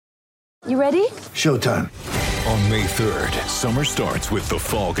You ready? Showtime. On May 3rd, summer starts with The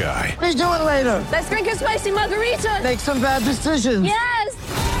Fall Guy. Let's do it later. Let's drink a spicy margarita. Make some bad decisions. Yes!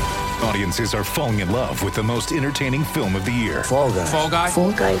 Audiences are falling in love with the most entertaining film of the year. Fall Guy. Fall Guy?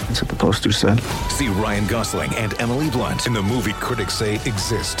 Fall Guy. That's what the poster said. See Ryan Gosling and Emily Blunt in the movie critics say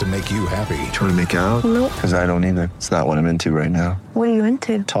exists to make you happy. Trying to make it out? Nope. Because I don't either. It's not what I'm into right now. What are you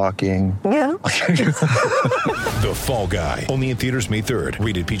into? Talking. Yeah. The Fall Guy. Only in theaters May 3rd.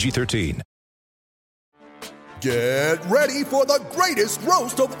 Rated PG-13. Get ready for the greatest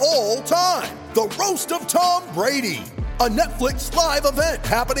roast of all time. The Roast of Tom Brady. A Netflix live event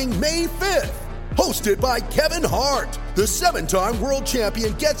happening May 5th. Hosted by Kevin Hart. The 7-time world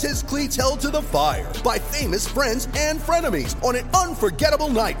champion gets his cleats held to the fire by famous friends and frenemies on an unforgettable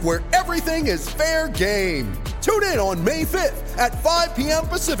night where everything is fair game. Tune in on May 5th at 5 p.m.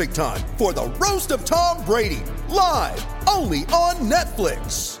 Pacific time for the Roast of Tom Brady. Live only on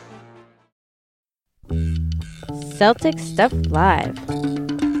Netflix. Celtic Stuff Live,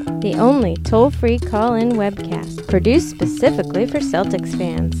 the only toll-free call-in webcast produced specifically for Celtics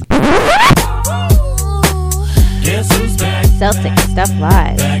fans. Guess who's back? Celtic Stuff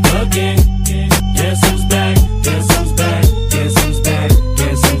Live. Back again. Guess who's back? Guess who's back? Guess who's back?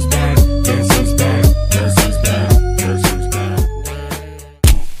 Guess who's back? Guess who's back? Guess who's back? Guess who's back?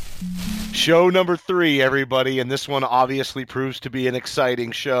 Show number 3, everybody, and this one obviously proves to be an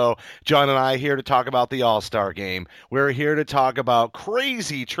exciting show. John and I are here to talk about the All-Star Game. We're here to talk about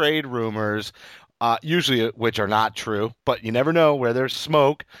crazy trade rumors, usually which are not true, but you never know where there's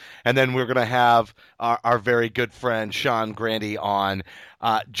smoke. And then we're going to have our very good friend Sean Grandy on.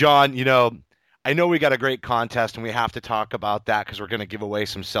 John, I know we got a great contest, and we have to talk about that because we're going to give away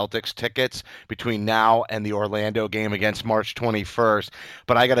some Celtics tickets between now and the Orlando game against March 21st.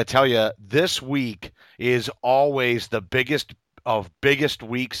 But I got to tell you, this week is always the biggest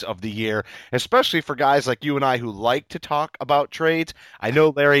weeks of the year, especially for guys like you and I who like to talk about trades. I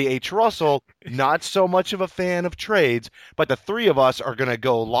know Larry H. Russell, not so much of a fan of trades, but the three of us are going to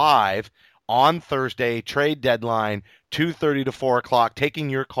go live on Thursday, trade deadline, 2:30 to 4 o'clock, taking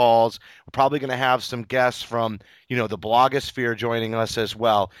your calls. We're probably going to have some guests from, the blogosphere joining us as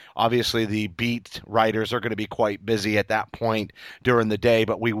well. Obviously, the beat writers are going to be quite busy at that point during the day,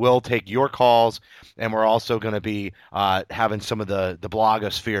 but we will take your calls, and we're also going to be having some of the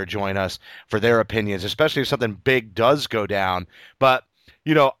blogosphere join us for their opinions, especially if something big does go down. But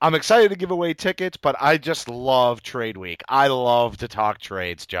I'm excited to give away tickets, but I just love Trade Week. I love to talk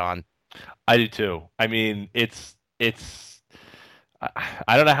trades, John. I do too. I mean, it's.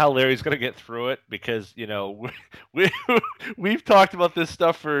 I don't know how Larry's going to get through it because we've talked about this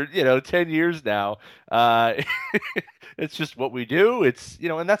stuff for 10 years now. It's just what we do. It's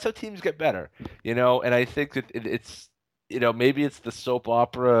and that's how teams get better. And I think that it's maybe it's the soap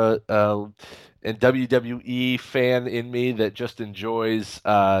opera and WWE fan in me that just enjoys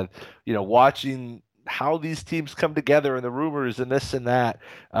watching how these teams come together and the rumors and this and that,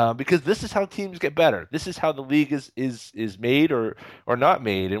 because this is how teams get better. This is how the league is made or not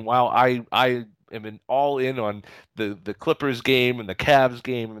made. And while I am all in on the Clippers game and the Cavs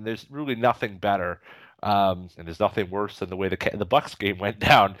game, and there's really nothing better, and there's nothing worse than the way the Bucks game went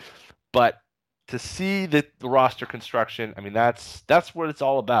down. But to see the roster construction, I mean, that's what it's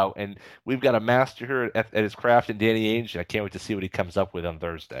all about. And we've got a master here at his craft in Danny Ainge, and I can't wait to see what he comes up with on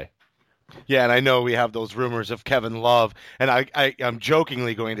Thursday. Yeah, and I know we have those rumors of Kevin Love, and I'm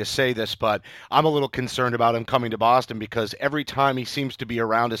jokingly going to say this, but I'm a little concerned about him coming to Boston because every time he seems to be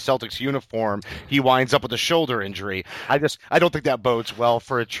around a Celtics uniform, he winds up with a shoulder injury. I don't think that bodes well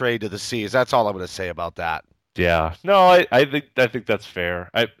for a trade to the Seas. That's all I'm going to say about that. Yeah, no, I think that's fair.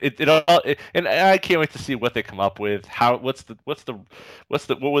 And I can't wait to see what they come up with. What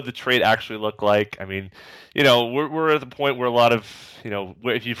would the trade actually look like? I mean, we're at the point where a lot of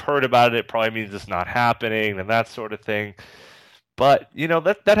if you've heard about it, it probably means it's not happening and that sort of thing. But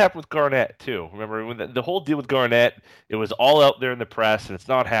that happened with Garnett too. Remember when the whole deal with Garnett, it was all out there in the press and it's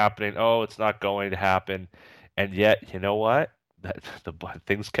not happening. Oh, it's not going to happen, and yet you know what? The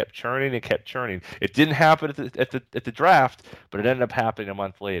things kept churning and kept churning. It didn't happen at the draft, but it ended up happening a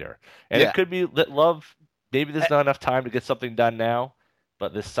month later. And It could be that Love. Maybe there's not enough time to get something done now,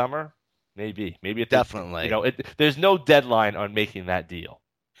 but this summer, maybe definitely. There's no deadline on making that deal.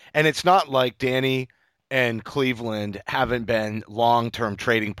 And it's not like Danny and Cleveland haven't been long-term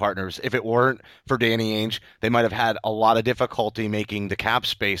trading partners. If it weren't for Danny Ainge, they might have had a lot of difficulty making the cap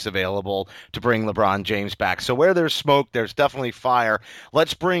space available to bring LeBron James back. So where there's smoke, there's definitely fire.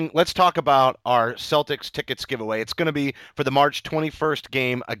 Let's talk about our Celtics tickets giveaway. It's going to be for the March 21st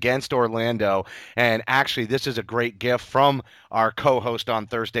game against Orlando. And actually, this is a great gift from our co-host on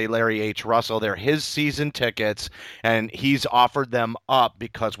Thursday, Larry H. Russell. They're his season tickets, and he's offered them up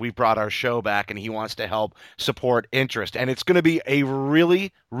because we brought our show back, and he wants to help support interest. And it's going to be a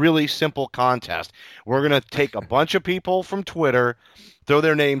really, really simple contest. We're going to take a bunch of people from Twitter, throw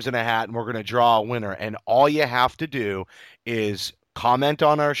their names in a hat, and we're going to draw a winner. And all you have to do is comment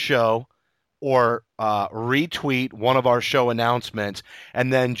on our show or retweet one of our show announcements,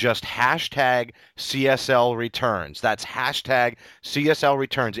 and then just hashtag CSL returns. That's hashtag CSL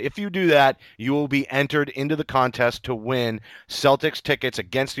returns. If you do that, you will be entered into the contest to win Celtics tickets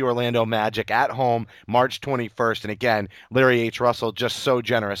against the Orlando Magic at home March 21st. And again, Larry H. Russell, just so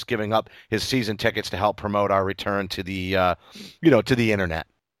generous, giving up his season tickets to help promote our return to the, to the internet.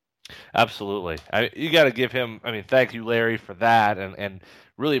 Absolutely. You got to give him, thank you, Larry, for that, and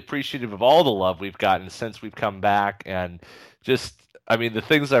really appreciative of all the love we've gotten since we've come back, and just, the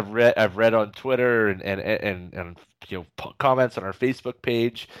things I've read on Twitter and comments on our Facebook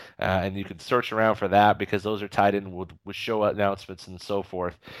page, and you can search around for that because those are tied in with show announcements and so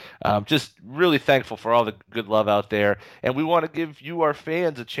forth. Just really thankful for all the good love out there, and we want to give you, our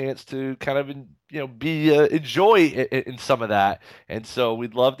fans, a chance to kind of enjoy in some of that. And so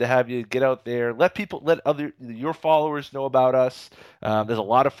we'd love to have you get out there, let your followers know about us. There's a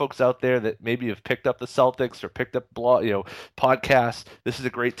lot of folks out there that maybe have picked up the Celtics or picked up podcasts. This is a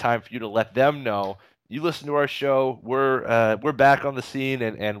great time for you to let them know you listen to our show. We're back on the scene,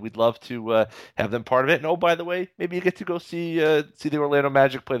 and we'd love to have them part of it. And oh, by the way, maybe you get to go see the Orlando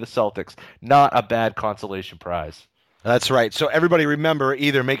Magic play the Celtics. Not a bad consolation prize. That's right. So everybody remember,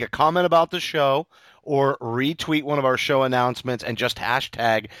 either make a comment about the show or retweet one of our show announcements and just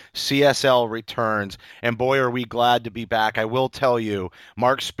hashtag CSL returns. And boy, are we glad to be back. I will tell you,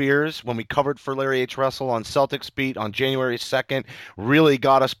 Mark Spears, when we covered for Larry H. Russell on Celtics Beat on January 2nd, really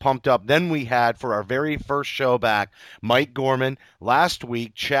got us pumped up. Then we had, for our very first show back, Mike Gorman. Last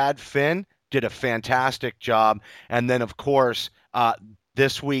week, Chad Finn did a fantastic job. And then, of course,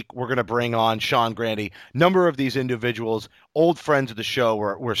 this week, we're going to bring on Sean Grandy. Number of these individuals, old friends of the show.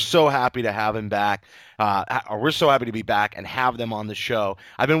 We're so happy to have him back. We're so happy to be back and have them on the show.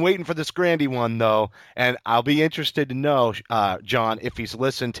 I've been waiting for this Grandy one, though, and I'll be interested to know, John, if he's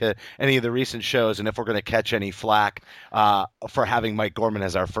listened to any of the recent shows and if we're going to catch any flack for having Mike Gorman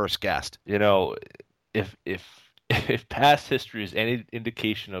as our first guest. If past history is any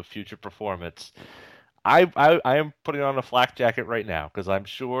indication of future performance, I am putting on a flak jacket right now because I'm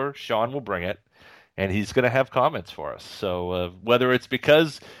sure Sean will bring it, and he's going to have comments for us. So whether it's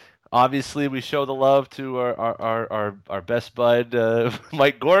because obviously we show the love to our best bud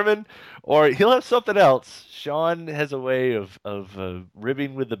Mike Gorman, or he'll have something else. Sean has a way of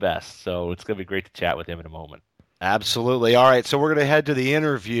ribbing with the best, so it's going to be great to chat with him in a moment. Absolutely. All right, so we're going to head to the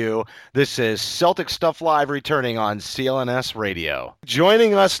interview. This is Celtic Stuff Live returning on CLNS Radio.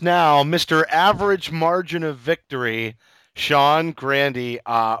 Joining us now, Mr. Average Margin of Victory, Sean Grandy.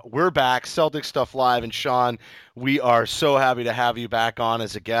 We're back, Celtic Stuff Live, and Sean, we are so happy to have you back on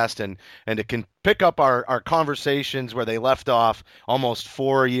as a guest and to pick up our conversations where they left off almost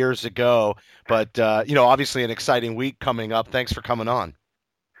 4 years ago. But, obviously an exciting week coming up. Thanks for coming on.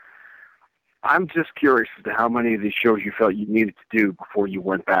 I'm just curious as to how many of these shows you felt you needed to do before you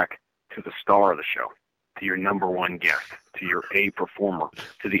went back to the star of the show, to your number one guest, to your A performer,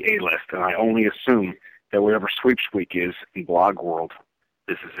 to the A-list. And I only assume that whatever Sweeps Week is in blog world,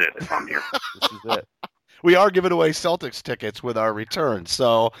 this is it if I'm here. This is it. We are giving away Celtics tickets with our return,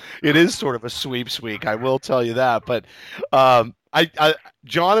 so it is sort of a sweeps week, I will tell you that. But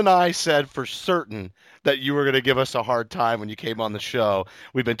John and I said for certain that you were going to give us a hard time when you came on the show.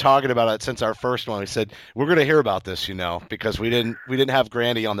 We've been talking about it since our first one. We said we're going to hear about this, because we didn't have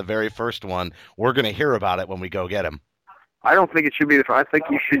Grandy on the very first one. We're going to hear about it when we go get him. I don't think it should be. I think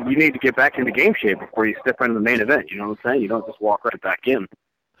you need to get back into game shape before you step into the main event. You know what I'm saying? You don't just walk right back in,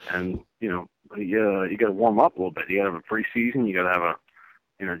 and you got to warm up a little bit. You got to have a preseason. You got to have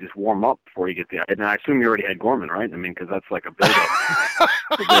just warm up before you get there. And I assume you already had Gorman, right? Because that's like a build-up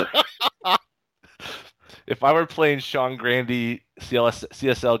for this. If I were playing Sean Grandy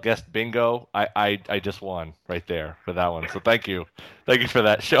CSL guest bingo, I just won right there for that one. So thank you for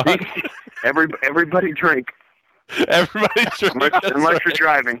that, Sean. Everybody drink. Everybody drink. Unless you're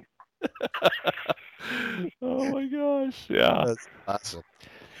driving. Oh my gosh! Yeah, that's awesome.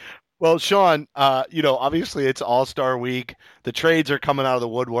 Well, Sean, obviously it's All-Star Week. The trades are coming out of the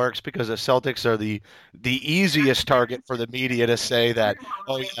woodworks because the Celtics are the easiest target for the media to say that,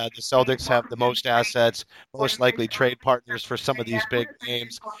 oh yeah, the Celtics have the most assets, most likely trade partners for some of these big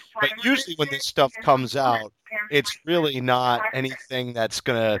names. But usually when this stuff comes out, it's really not anything that's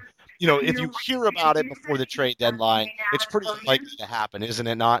going to, if you hear about it before the trade deadline, it's pretty unlikely to happen, isn't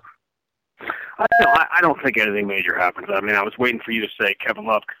it not? I don't think anything major happens. I mean, I was waiting for you to say Kevin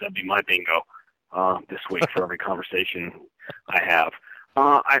Love because that'd be my bingo this week for every conversation I have.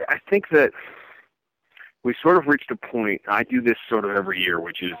 I think that we sort of reached a point. I do this sort of every year,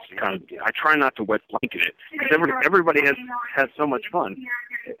 which is kind of, I try not to wet blanket it because everybody has so much fun.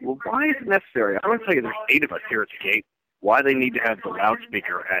 Well, why is it necessary? I'm going to tell you, there's 8 of us here at the gate. Why they need to have the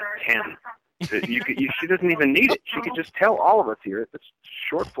loudspeaker at 10? She doesn't even need it. She could just tell all of us here. It's a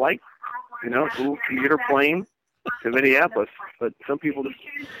short flight. It's a little commuter plane to Minneapolis, but some people just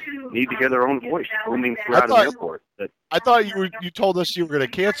need to hear their own voice booming throughout an airport. I thought you told us you were going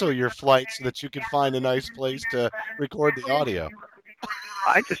to cancel your flight so that you could find a nice place to record the audio.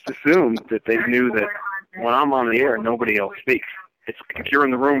 I just assumed that they knew that when I'm on the air, nobody else speaks. It's like if you're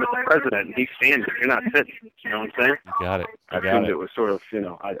in the room with the president and he's standing, you're not sitting. You know what I'm saying? You got it. I assumed it was sort of,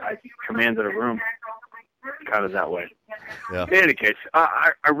 I commanded a room kind of that way. Yeah. In any case,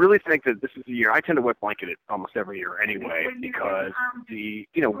 I really think that this is a year. I tend to wet blanket it almost every year anyway, because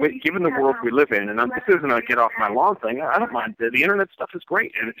given the world we live in, and this isn't a get off my lawn thing. I don't mind. The internet stuff is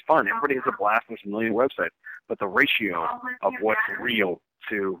great and it's fun. Everybody has a blast. There's a million websites, but the ratio of what's real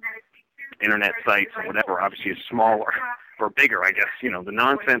to internet sites or whatever obviously is smaller or bigger. I guess the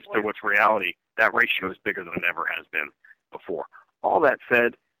nonsense to what's reality. That ratio is bigger than it ever has been before. All that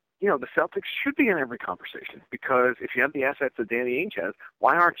said, the Celtics should be in every conversation because if you have the assets that Danny Ainge has,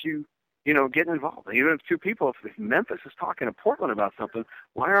 why aren't you, getting involved? Even if 2 people, if Memphis is talking to Portland about something,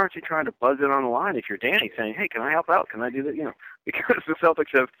 why aren't you trying to buzz it on the line if you're Danny saying, hey, can I help out? Can I do that? Because the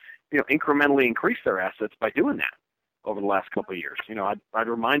Celtics have, incrementally increased their assets by doing that over the last couple of years. I'd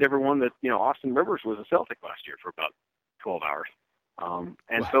remind everyone that, Austin Rivers was a Celtic last year for about 12 hours.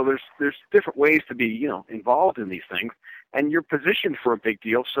 And so there's different ways to be, involved in these things. And you're positioned for a big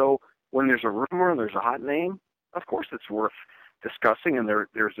deal. So when there's a rumor and there's a hot name, of course it's worth discussing, and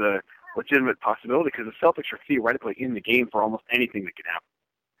there's a legitimate possibility because the Celtics are theoretically in the game for almost anything that can happen.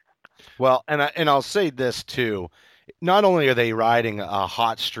 Well, and I'll say this too. Not only are they riding a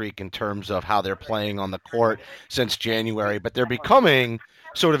hot streak in terms of how they're playing on the court since January, but they're becoming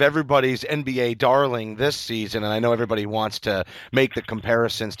sort of everybody's NBA darling this season. And I know everybody wants to make the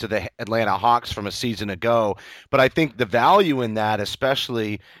comparisons to the Atlanta Hawks from a season ago, but I think the value in that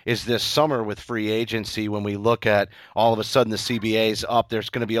especially is this summer with free agency. When we look at all of a sudden the CBA's up, there's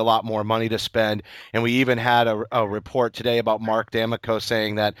going to be a lot more money to spend. And we even had a report today about Mark D'Amico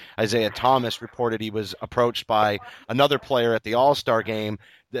saying that Isaiah Thomas reported he was approached by another player at the All-Star game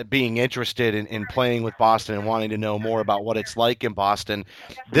that being interested in playing with Boston and wanting to know more about what it's like in Boston.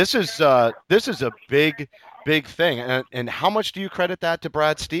 This is a big thing. And how much do you credit that to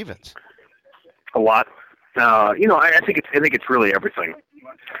Brad Stevens? A lot. I think it's really everything.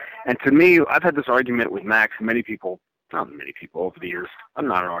 And to me, I've had this argument with Max and not many people over the years. I'm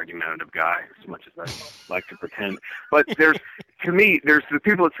not an argumentative guy as much as I like to pretend. But there's the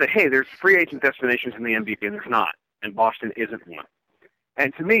people that say, hey, there's free agent destinations in the NBA, and there's not. And Boston isn't one.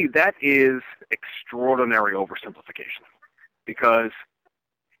 And to me, that is extraordinary oversimplification, because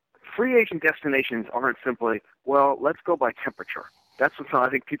free agent destinations aren't simply, well, let's go by temperature. That's what I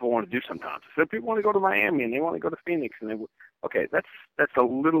think people want to do sometimes. So people want to go to Miami and they want to go to Phoenix, and that's a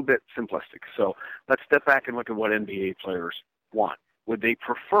little bit simplistic. So let's step back and look at what NBA players want. Would they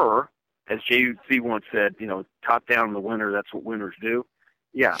prefer, as Jay-Z once said, top down in the winter, that's what winners do?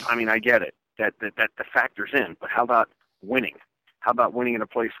 Yeah, I mean, I get it. That factors in. But how about winning? How about winning in a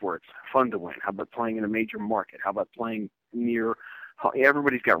place where it's fun to win? How about playing in a major market? How about playing near?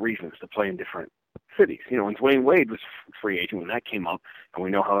 Everybody's got reasons to play in different cities. When Dwayne Wade was free agent, when that came up, and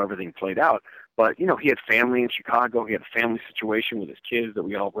we know how everything played out. But, he had family in Chicago. He had a family situation with his kids that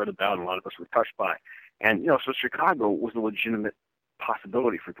we all read about and a lot of us were touched by. And, so Chicago was a legitimate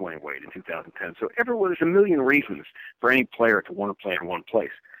possibility for Dwayne Wade in 2010. So there's a million reasons for any player to want to play in one place.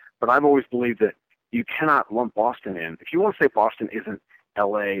 But I've always believed that you cannot lump Boston in. If you want to say Boston isn't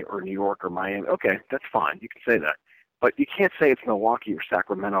L.A. or New York or Miami, okay, that's fine. You can say that. But you can't say it's Milwaukee or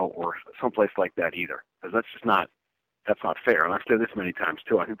Sacramento or someplace like that either, because that's not fair. And I've said this many times,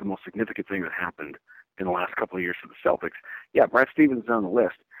 too. I think the most significant thing that happened in the last couple of years for the Celtics, yeah, Brad Stevens is on the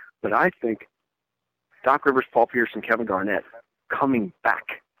list, but I think Doc Rivers, Paul Pierce, and Kevin Garnett coming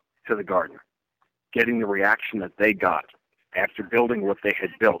back to the Garden, getting the reaction that they got after building what they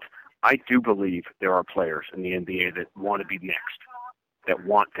had built, I do believe there are players in the NBA that want to be next, that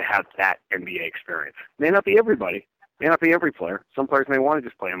want to have that NBA experience. May not be everybody, may not be every player. Some players may want to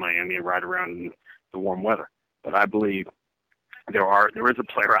just play in Miami and ride around in the warm weather. But I believe there is a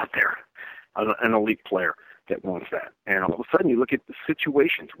player out there, an elite player that wants that. And all of a sudden you look at the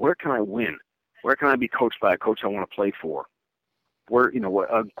situations. Where can I win? Where can I be coached by a coach I want to play for? Where,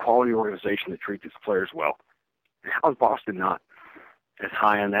 a quality organization that treats its players well. How is Boston not as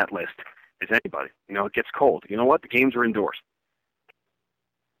high on that list as anybody? It gets cold. You know what? The games are indoors.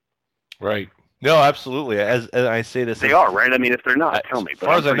 Right. No, absolutely. As I say this, they are, right? I mean, if they're not, tell me. As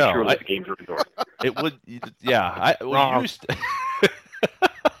far as I know, sure the games are indoors. It would, yeah.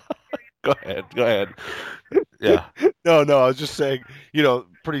 Go ahead. Yeah. No, I was just saying,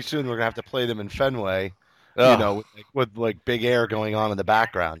 pretty soon we're gonna have to play them in Fenway, with like big air going on in the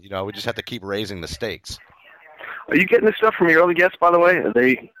background. We just have to keep raising the stakes. Are you getting this stuff from your other guests, by the way? Are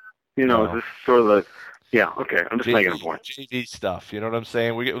they, No. is this sort of the? Yeah, okay. I'm just making a point. JV stuff. You know what I'm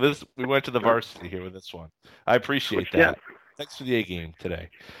saying? We went to the varsity here with this one. I appreciate that. Yeah. Thanks for the A game today.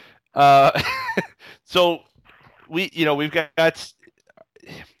 So we've got.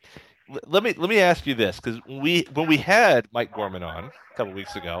 Let me ask you this, because when we had Mike Gorman on a couple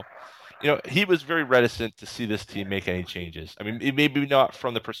weeks ago, he was very reticent to see this team make any changes. I mean, maybe not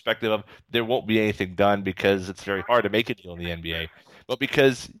from the perspective of there won't be anything done because it's very hard to make a deal in the NBA, but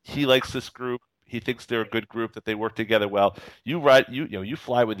because he likes this group. He thinks they're a good group, that they work together well. You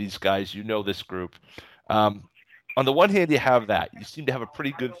fly with these guys. This group. On the one hand, you have that. You seem to have a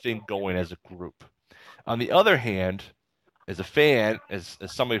pretty good thing going as a group. On the other hand, as a fan, as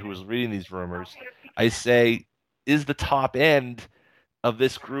somebody who was reading these rumors, I say, is the top end of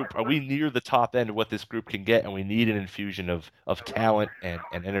this group, are we near the top end of what this group can get, and we need an infusion of talent and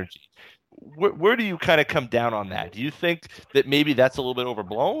energy? Where do you kind of come down on that? Do you think that maybe that's a little bit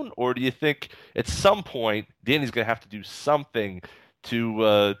overblown, or do you think at some point Danny's going to have to do something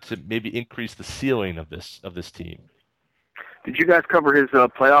to maybe increase the ceiling of this team? Did you guys cover his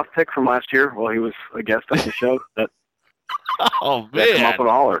playoff pick from last year while he was a guest on the show? Oh man! Come up with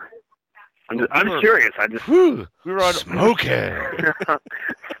a holler. I'm curious. We were on smoking.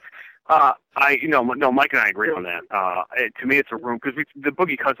 Mike and I agree on that. To me, it's a room because the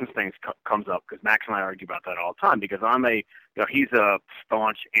Boogie Cousins thing comes up because Max and I argue about that all the time. Because he's a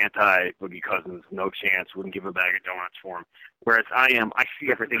staunch anti-Boogie Cousins, no chance, wouldn't give a bag of donuts for him. Whereas I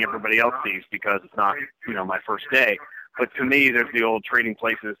see everything everybody else sees because it's not, my first day. But to me, there's the old Trading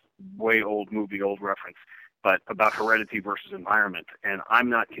Places, way old movie, old reference, but about heredity versus environment. And I'm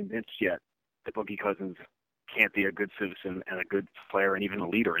not convinced yet that Boogie Cousins can't be a good citizen and a good player and even a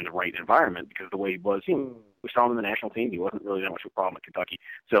leader in the right environment because the way he was, we saw him in the national team. He wasn't really that much of a problem at Kentucky.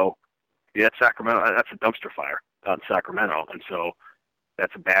 So that's Sacramento. That's a dumpster fire out in Sacramento. And so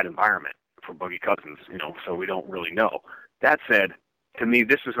that's a bad environment for Boogie Cousins, so we don't really know. That said, to me,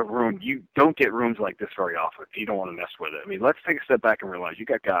 this is a room. You don't get rooms like this very often. You don't want to mess with it. I mean, let's take a step back and realize you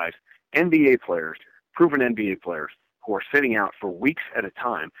got guys, NBA players, proven NBA players, who are sitting out for weeks at a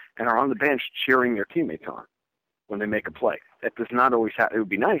time and are on the bench cheering their teammates on when they make a play. That does not always happen. It would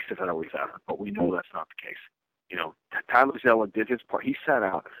be nice if that always happened, but we know that's not the case. Tyler Zeller did his part. He sat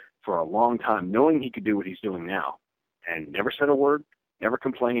out for a long time knowing he could do what he's doing now and never said a word, never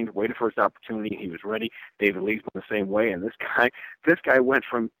complained, waited for his opportunity. He was ready. David Lee's been the same way, and this guy went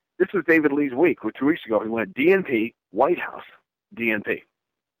from, this was David Lee's week. 2 weeks ago, he went DNP, White House, DNP.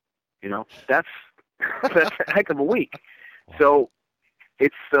 That's a heck of a week. So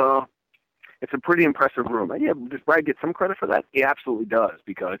it's a pretty impressive room. And yeah, does Brad get some credit for that? He absolutely does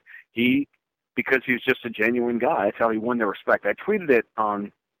because he's just a genuine guy. That's how he won their respect. I tweeted it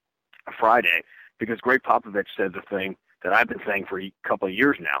on Friday because Greg Popovich said the thing that I've been saying for a couple of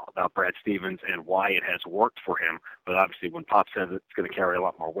years now about Brad Stevens and why it has worked for him. But obviously when Pop says it, it's going to carry a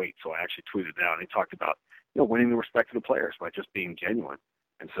lot more weight. So I actually tweeted it out and he talked about, winning the respect of the players by just being genuine.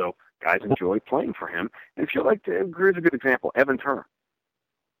 And so guys enjoy playing for him. And if you like to, here's a good example, Evan Turner.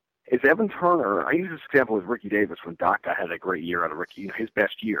 Is Evan Turner, I use this example with Ricky Davis when Doc had a great year out of Ricky. His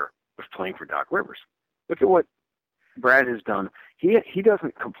best year was playing for Doc Rivers. Look at what Brad has done. He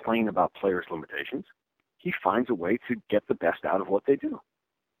doesn't complain about players' limitations. He finds a way to get the best out of what they do.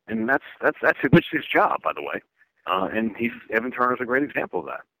 And that's his job, by the way. And Evan Turner's a great example of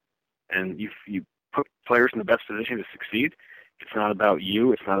that. And you put players in the best position to succeed. It's not about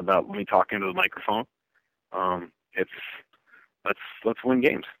you. It's not about me talking into the microphone. Let's win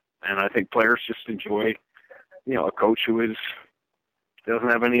games. And I think players just enjoy, a coach who doesn't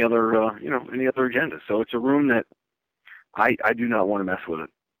have any other agenda. So it's a room that I do not want to mess with it.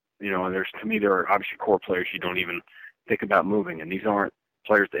 And to me, there are obviously core players you don't even think about moving. And these aren't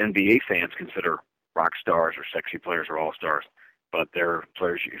players the NBA fans consider rock stars or sexy players or all-stars, but they're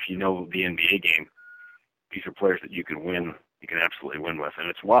players, if you know the NBA game, these are players that you can win, you can absolutely win with. And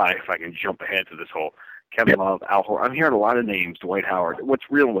it's why, if I can jump ahead to this whole Kevin Love, Al Horford, I'm hearing a lot of names, Dwight Howard. What's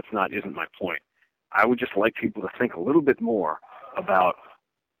real and what's not isn't my point. I would just like people to think a little bit more about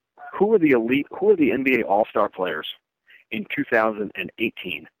who are the NBA all-star players in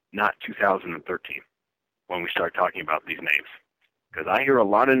 2018, not 2013, when we start talking about these names. Because I hear a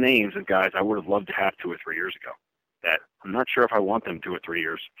lot of names of guys I would have loved to have 2 or 3 years ago that I'm not sure if I want them 2 or 3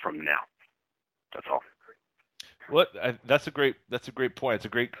 years from now. That's all. That's a great point. It's a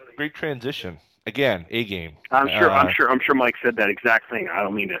great transition. Again, A game. I'm sure Mike said that exact thing. I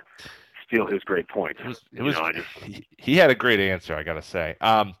don't mean to steal his great point. He had a great answer, I gotta say.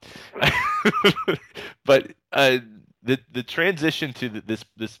 But the transition to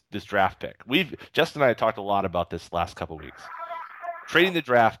this draft pick. Justin and I have talked a lot about this last couple of weeks. Trading the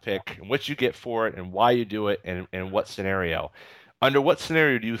draft pick and what you get for it and why you do it and what scenario. Under what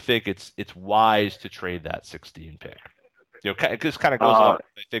scenario do you think it's wise to trade that 16 pick? You know, it just kind of goes on.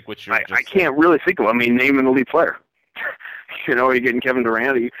 I think what you're. I can't really think of. I mean, name an elite player. You know, you're getting Kevin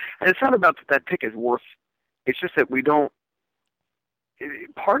Durant, and it's not about that pick is worth. It's just that we don't.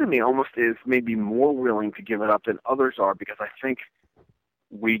 Part of me almost is maybe more willing to give it up than others are because I think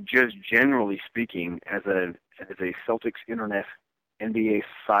we just generally speaking, as a Celtics internet NBA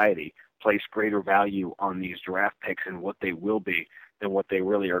society, place greater value on these draft picks and what they will be than what they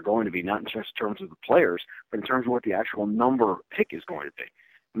really are going to be, not in just terms of the players, but in terms of what the actual number pick is going to be.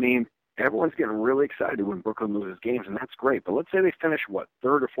 I mean, everyone's getting really excited when Brooklyn loses games, and that's great. But let's say they finish,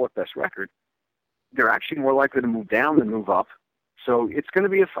 third or fourth best record, they're actually more likely to move down than move up. So it's going to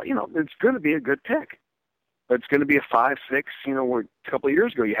be it's going to be a good pick. But it's going to be a 5, 6, where a couple of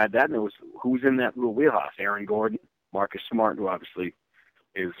years ago you had that, and it was who's in that little wheelhouse? Aaron Gordon, Marcus Smart, who obviously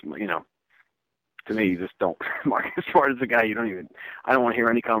is, to me, you just don't. Marcus Smart is a guy I don't want to hear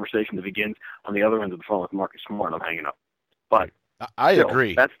any conversation that begins on the other end of the phone with Marcus Smart. I'm hanging up. But I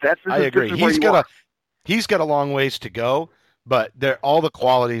agree. I agree. He's got a long ways to go, but all the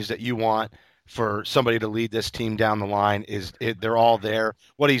qualities that you want for somebody to lead this team down the line they're all there.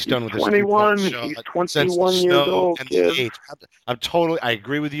 What he's done with 21, he's 21 years old. I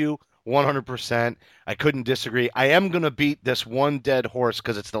agree with you 100%. I couldn't disagree. I am going to beat this one dead horse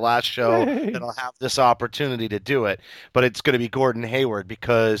because it's the last show that I'll have this opportunity to do it, but it's going to be Gordon Hayward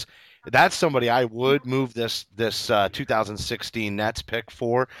because that's somebody I would move this 2016 Nets pick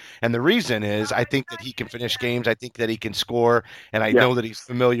for. And the reason is I think that he can finish games. I think that he can score. And I know that he's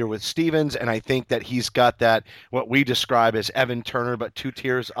familiar with Stevens. And I think that he's got that, what we describe as Evan Turner, but 2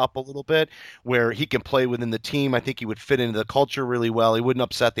 tiers up a little bit, where he can play within the team. I think he would fit into the culture really well. He wouldn't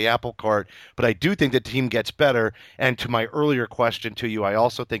upset the apple cart. But I do think the team gets better. And to my earlier question to you, I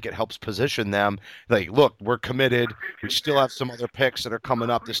also think it helps position them. Like, look, we're committed. We still have some other picks that are coming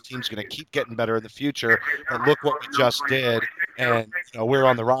up. This team's going to keep getting better in the future, but look what we just did, and we're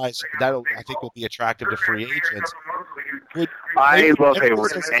on the rise. That I think will be attractive to free agents. I love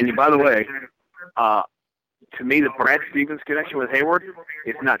Hayward, and by the way, to me, the Brad Stevens connection with Hayward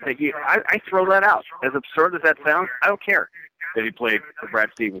is not taking. I throw that out. As absurd as that sounds, I don't care that he played with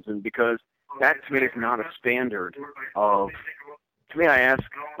Brad Stevenson because that to me is not a standard of. To me, I ask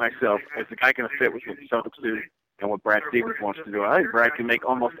myself, is the guy going to fit with what the Celtics do? And what Brad Stevens wants to do. I think Brad can make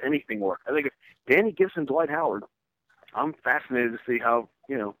almost anything work. I think if Danny Gibson, Dwight Howard, I'm fascinated to see how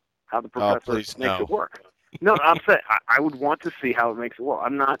the professor makes it work. No, I'm saying I would want to see how it makes it work.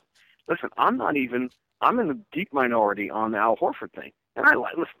 I'm in the deep minority on the Al Horford thing. And Al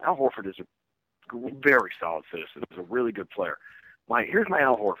Horford is a very solid citizen. He's a really good player. Here's my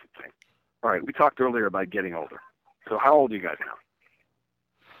Al Horford thing. All right, we talked earlier about getting older. So how old are you guys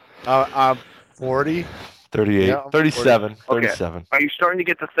now? I'm 40. 38, yeah, 37, okay. 37. Are you starting to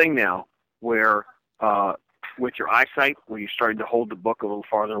get the thing now where, with your eyesight, where you're starting to hold the book a little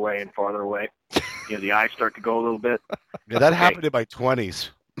farther away and farther away? The eyes start to go a little bit? Yeah, that happened in my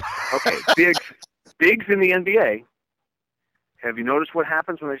 20s. Okay, bigs in the NBA, have you noticed what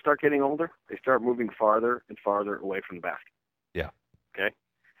happens when they start getting older? They start moving farther and farther away from the basket. Yeah. Okay?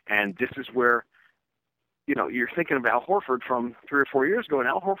 And this is where, you're thinking of Al Horford from 3 or 4 years ago, and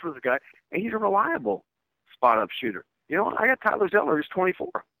Al Horford is a guy, and he's a reliable spot-up shooter. I got Tyler Zeller, who's 24,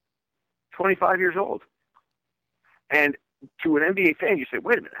 25 years old. And to an NBA fan, you say,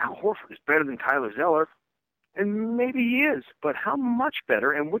 wait a minute, Al Horford is better than Tyler Zeller. And maybe he is, but how much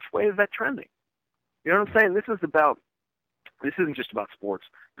better, and which way is that trending? You know what I'm saying? This isn't just about sports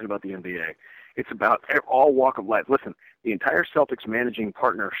and about the NBA. It's about all walk of life. Listen, the entire Celtics managing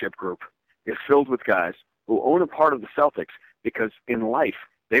partnership group is filled with guys who own a part of the Celtics because in life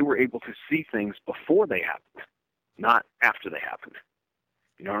they were able to see things before they happened, not after they happened.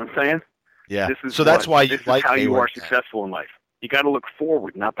 You know what I'm saying? Yeah. This is so that's why you this like is how you Hayward. are successful in life. You got to look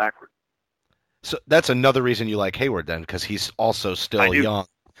forward, not backward. So that's another reason you like Hayward then, because he's also still young.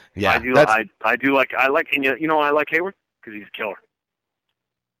 Yeah, I like Hayward because he's a killer.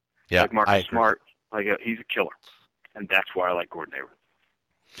 Yeah, like Marcus Smart, he's a killer, and that's why I like Gordon Hayward.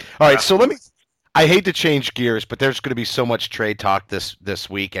 All right, so I hate to change gears, but there's going to be so much trade talk this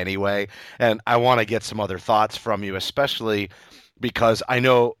week anyway, and I want to get some other thoughts from you, especially because I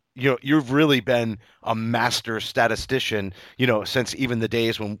know you've really been a master statistician, since even the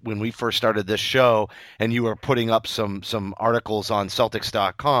days when we first started this show, and you were putting up some articles on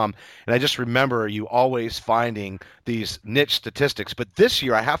Celtics.com, and I just remember you always finding these niche statistics. But this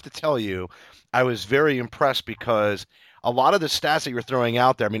year, I have to tell you, I was very impressed because a lot of the stats that you're throwing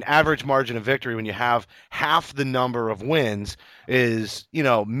out there, I mean, average margin of victory when you have half the number of wins is,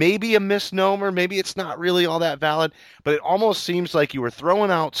 maybe a misnomer. Maybe it's not really all that valid, but it almost seems like you were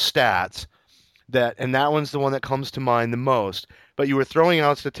throwing out stats and that one's the one that comes to mind the most, but you were throwing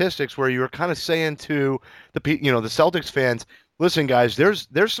out statistics where you were kind of saying to the Celtics fans, listen, guys, there's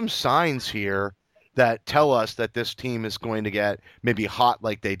some signs here that tell us that this team is going to get maybe hot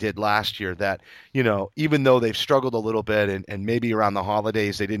like they did last year, that, even though they've struggled a little bit and maybe around the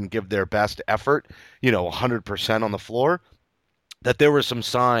holidays they didn't give their best effort, 100% on the floor, that there were some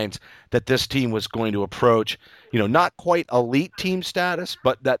signs that this team was going to approach, not quite elite team status,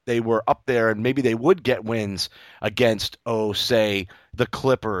 but that they were up there and maybe they would get wins against, say, the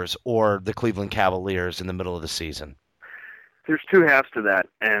Clippers or the Cleveland Cavaliers in the middle of the season. There's two halves to that,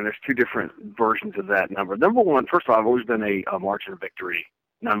 and there's two different versions of that number. Number one, first of all, I've always been a margin of victory,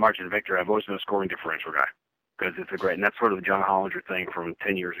 not margin of victory. I've always been a scoring differential guy because it's and that's sort of the John Hollinger thing from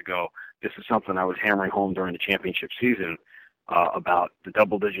 10 years ago. This is something I was hammering home during the championship season about the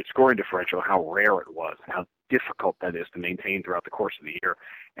double-digit scoring differential, how rare it was, and how difficult that is to maintain throughout the course of the year,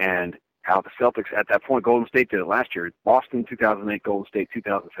 and how the Celtics at that point, Golden State did it last year, Boston 2008, Golden State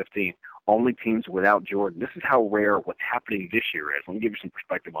 2015, only teams without Jordan. This is how rare what's happening this year is. Let me give you some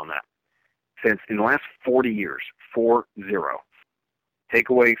perspective on that. Since in the last 40 years, 4-0, take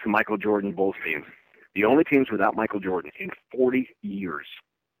away some Michael Jordan Bulls teams, the only teams without Michael Jordan in 40 years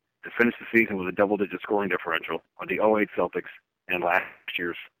to finish the season with a double-digit scoring differential are the 2008 Celtics and last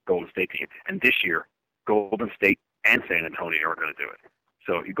year's Golden State team. And this year, Golden State and San Antonio are going to do it.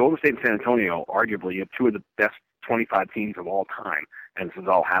 So Golden State and San Antonio, arguably, you have two of the best 25 teams of all time. And this is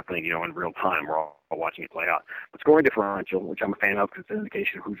all happening, in real time. We're all watching it play out. But scoring differential, which I'm a fan of because it's an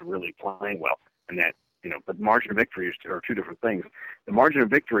indication of who's really playing well. And that, but margin of victory are two different things. The margin of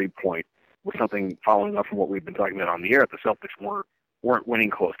victory point was something following up from what we've been talking about on the air. The Celtics weren't winning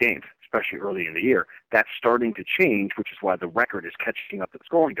close games, especially early in the year. That's starting to change, which is why the record is catching up to the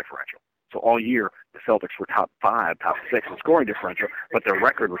scoring differential. So all year, the Celtics were top 5, top 6 in scoring differential, but their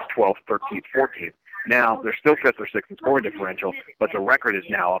record was 12th, 13th, 14th. Now, they're still 5th or 6th in scoring differential, but the record is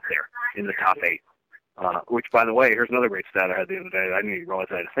now up there in the top 8. Which, by the way, here's another great stat I had the other day. I didn't even realize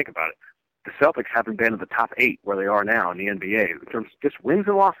I had to think about it. The Celtics haven't been in the top 8 where they are now in the NBA in terms of just wins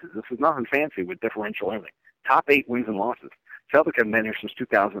and losses. This is nothing fancy with differential or anything. Top 8 wins and losses. Celtics haven't been here since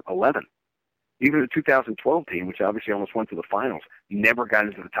 2011. Even the 2012 team, which obviously almost went to the finals, never got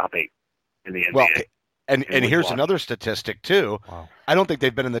into the top 8 in the NBA. Well, and here's another statistic, too. Wow. I don't think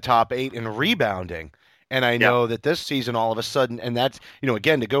they've been in the top 8 in rebounding. And I know that this season, all of a sudden, and that's,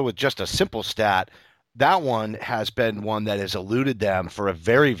 again, to go with just a simple stat, that one has been one that has eluded them for a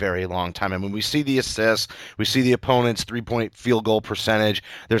very, very long time. I mean, we see the assists, we see the opponent's three-point field goal percentage.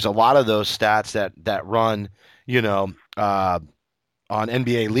 There's a lot of those stats that run, on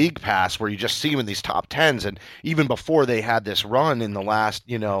NBA League Pass where you just see them in these top 10s. And even before they had this run in the last,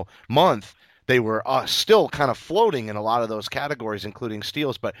 month, they were still kind of floating in a lot of those categories, including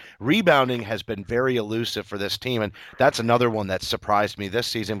steals. But rebounding has been very elusive for this team. And that's another one that surprised me this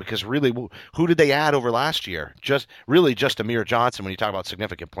season because really, who did they add over last year? Just Amir Johnson when you talk about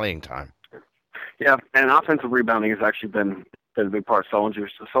significant playing time. Yeah, and offensive rebounding has actually been a big part of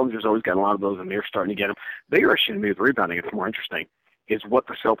Sullinger's. Sullinger's always got a lot of those, and they're starting to get them. Bigger issue to me with rebounding, it's more interesting, is what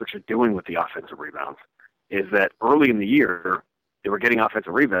the Celtics are doing with the offensive rebounds. Is that early in the year, they were getting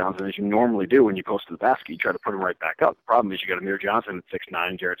offensive rebounds, and as you normally do when you post to the basket, you try to put them right back up. The problem is you got Amir Johnson at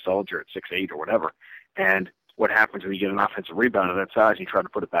 6'9", Jared Sullinger at 6'8", or whatever. And what happens when you get an offensive rebound of that size, you try to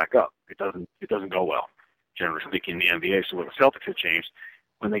put it back up. It doesn't go well, generally speaking, in the NBA. So what the Celtics have changed,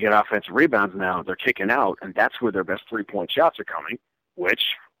 when they get offensive rebounds now, they're kicking out, and that's where their best three-point shots are coming, which,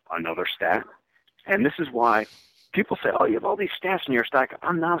 another stat. And this is why people say, oh, you have all these stats in your stack.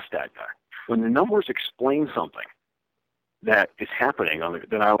 I'm not a stat guy. When the numbers explain something, that is happening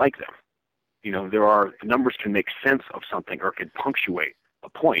that I like them. You know, the numbers can make sense of something or can punctuate a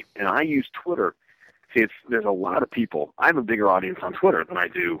point. And I use Twitter. See, there's a lot of people. I have a bigger audience on Twitter than I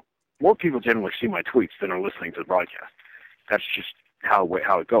do. More people generally see my tweets than are listening to the broadcast. That's just how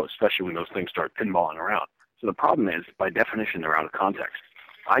it goes, especially when those things start pinballing around. So the problem is, by definition, they're out of context.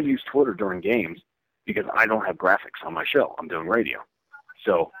 I use Twitter during games because I don't have graphics on my show. I'm doing radio.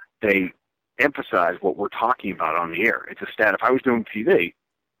 So they emphasize what we're talking about on the air. It's a stat. If I was doing TV,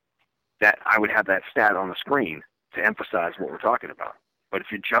 that I would have that stat on the screen to emphasize what we're talking about. But if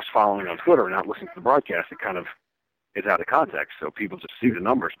you're just following on Twitter and not listening to the broadcast, it kind of is out of context. So people just see the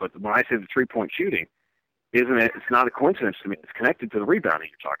numbers. But when I say the three-point shooting, it's not a coincidence to me. It's connected to the rebounding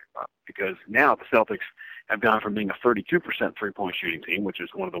you're talking about, because now the Celtics have gone from being a 32% three-point shooting team, which is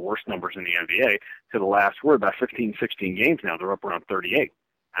one of the worst numbers in the NBA, to the last, we're about 15, 16 games now. They're up around 38.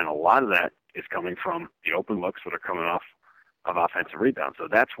 And a lot of that is coming from the open looks that are coming off of offensive rebounds. So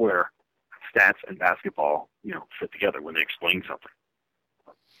that's where stats and basketball, fit together when they explain something.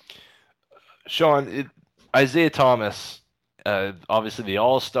 Sean, Isaiah Thomas, obviously the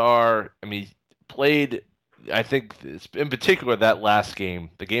All-Star, played, I think, in particular that last game,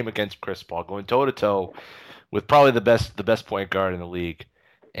 the game against Chris Paul, going toe-to-toe with probably the best point guard in the league,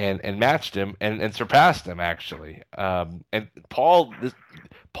 and matched him and surpassed him, actually. And Paul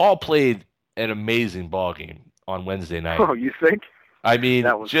played an amazing ball game on Wednesday night. Oh, you think?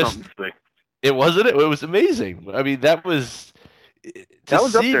 That was just something to see. It wasn't. It was amazing. That was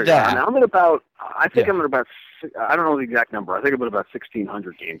up there. That. Now I'm at about. I think I'm at about. I don't know the exact number. I think I'm at about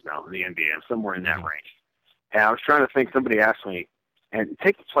 1,600 games now in the NBA. I'm somewhere in that range. And I was trying to think. Somebody asked me, and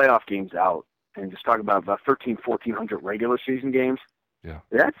take the playoff games out, and just talk about 1,400 regular season games. Yeah.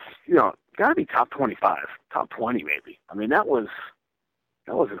 That's got to be top 25, top 20 maybe. That was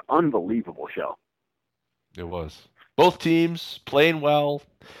an unbelievable show. It was. Both teams playing well.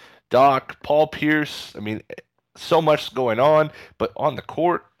 Doc, Paul Pierce, so much going on, but on the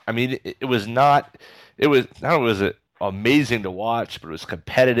court, it was not only was it amazing to watch, but it was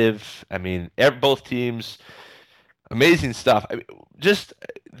competitive. Both teams, amazing stuff. Just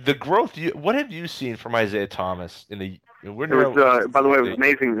the growth. What have you seen from Isaiah Thomas in the? By the way, it was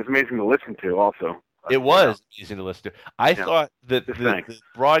amazing. It was amazing to listen to. Also, it was amazing to listen to. I thought that the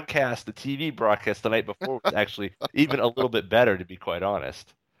broadcast, the TV broadcast the night before, was actually even a little bit better, to be quite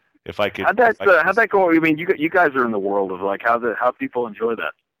honest. If I could, how'd that go? You guys are in the world of how people enjoy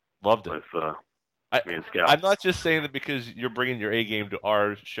that. Loved it. With, I'm not just saying that because you're bringing your A game to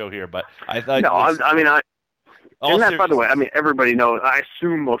our show here, but I thought. No, by the way, everybody knows. I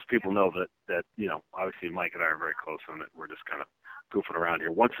assume most people know that obviously Mike and I are very close, and that we're just kind of goofing around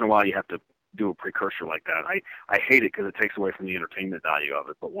here. Once in a while, you have to do a precursor like that. I hate it because it takes away from the entertainment value of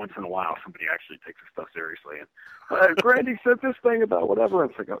it. But once in a while, somebody actually takes this stuff seriously. And Grandy said this thing about whatever.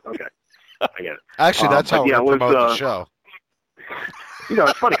 And it's like, okay, I get it. Actually, that's how we promote the show.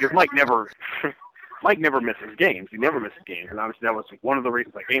 It's funny because Mike never misses games. He never misses games, and obviously that was one of the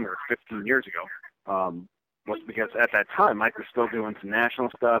reasons I came here 15 years ago. Was because at that time Mike was still doing some national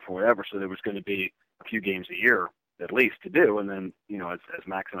stuff or whatever, so there was going to be a few games a year at least to do. And then, as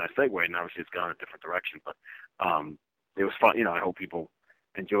Max and I segued, and obviously it's gone a different direction, but it was fun. I hope people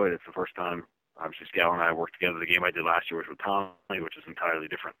enjoyed it. It's the first time, obviously, Scal and I worked together. The game I did last year was with Tommy, which is entirely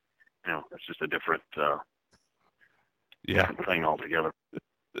different. It's just a different thing altogether.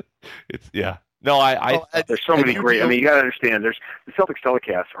 No, there's so many great. You got to understand. The Celtics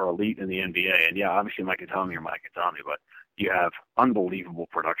telecasts are elite in the NBA, and obviously Mike and Tommy are Mike and Tommy, but you have unbelievable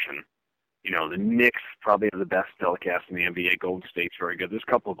production. The Knicks probably have the best telecast in the NBA. Golden State's very good. There's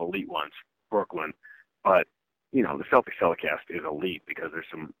a couple of elite ones, Brooklyn, but the Celtics telecast is elite because there's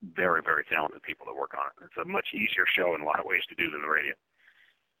some very, very talented people that work on it. It's a much easier show in a lot of ways to do than the radio.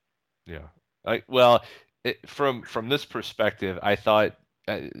 Yeah. From this perspective, I thought.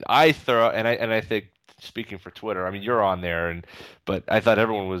 I think, speaking for Twitter, you're on there, but I thought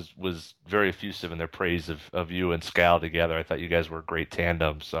everyone was very effusive in their praise of you and Scal together. I thought you guys were a great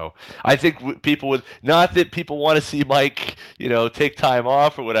tandem. So I think people would, not that people want to see Mike, take time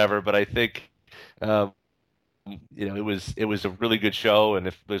off or whatever, but I think, it was a really good show, and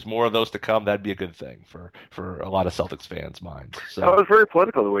if there's more of those to come, that'd be a good thing for a lot of Celtics fans' minds. So it was very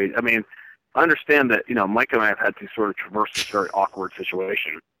political the way. I understand that, Mike and I have had to sort of traverse this very awkward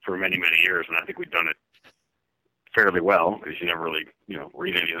situation for many, many years, and I think we've done it fairly well, because you never really,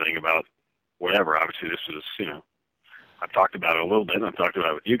 read anything about whatever. Obviously, this was, I've talked about it a little bit, and I've talked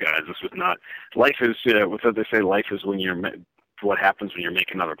about it with you guys. This was not, life is, what they say, life is what happens when you're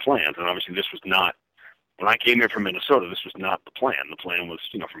making other plans, and obviously this was not, when I came here from Minnesota, this was not the plan. The plan was,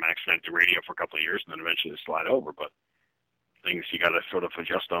 from accident to radio for a couple of years, and then eventually to slide over, but things you got to sort of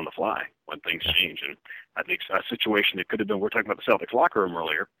adjust on the fly when things change. And I think a situation that could have been, we're talking about the Celtics locker room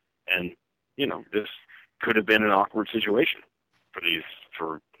earlier, and, this could have been an awkward situation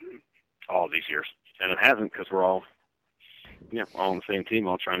for all of these years. And it hasn't, because we're all, all on the same team,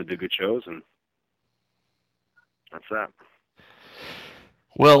 all trying to do good shows, and that's that.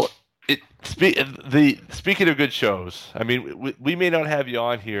 Well, speaking of good shows, I mean, we may not have you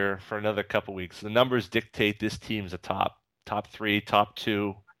on here for another couple weeks. The numbers dictate this team's a top 3, top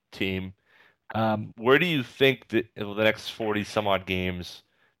 2 team. Where do you think that in the next 40 some odd games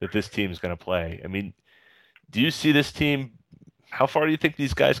that this team's going to play? I mean, do you see this team? How far do you think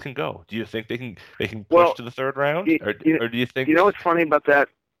these guys can go? Do you think they can push to the third round, or do you think? What's funny about that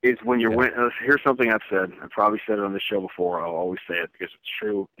is when you're winning. Here's something I've said. I've probably said it on this show before. I'll always say it because it's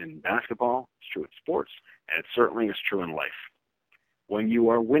true in basketball, it's true in sports, and it certainly is true in life. When you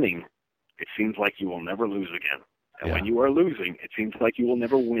are winning, it seems like you will never lose again. And when you are losing, it seems like you will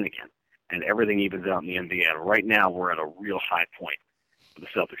never win again. And everything evens out in the NBA. And right now, we're at a real high point for the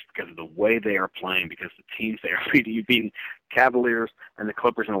Celtics because of the way they are playing, because the teams they are beating. You've beaten Cavaliers and the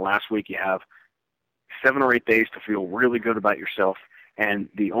Clippers in the last week. You have 7 or 8 days to feel really good about yourself. And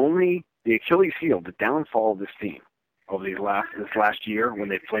the Achilles heel, the downfall of this team over this last year, when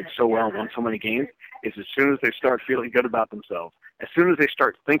they've played so well and won so many games, is as soon as they start feeling good about themselves, as soon as they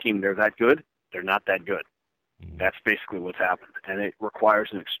start thinking they're that good, they're not that good. That's basically what's happened. And it requires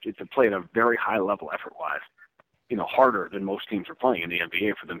it's a play at a very high level effort-wise, harder than most teams are playing in the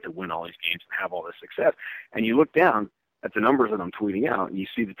NBA for them to win all these games and have all this success. And you look down at the numbers that I'm tweeting out, and you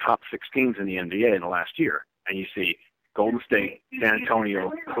see the top 6 teams in the NBA in the last year, and you see Golden State, San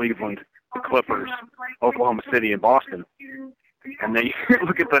Antonio, Cleveland, the Clippers, Oklahoma City, and Boston. And then you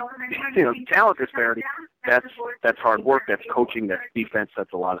look at the talent disparity. That's hard work, that's coaching, that's defense,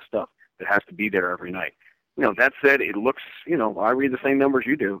 that's a lot of stuff that has to be there every night. That said, it looks, I read the same numbers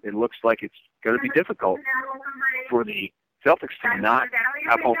you do. It looks like it's going to be difficult for the Celtics to not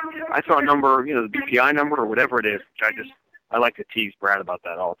have home. I saw a number, the BPI number or whatever it is, which I like to tease Brad about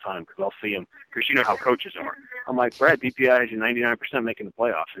that all the time because I'll see him, because you know how coaches are. I'm like, Brad, BPI has you 99% making the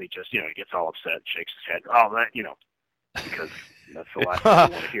playoffs, and he just, he gets all upset, shakes his head. Oh, that, because that's the last thing you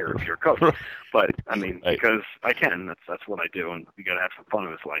want to hear if you're a coach. But I mean, because I can, that's what I do, and you got to have some fun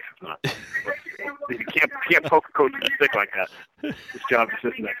in this life. If not, you can't poke a coach with a stick like that. This job just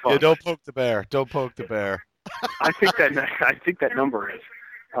isn't that fun. Yeah, don't poke the bear. Don't poke the bear. I think that number is.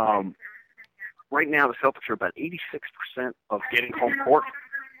 Right now, the Celtics are about 86% of getting home court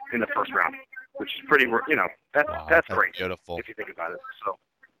in the first round, which is pretty, that's great. Beautiful. If you think about it. So,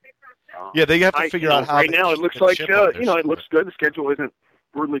 yeah, they have to figure out how. Right now, it looks like, it looks good. The schedule isn't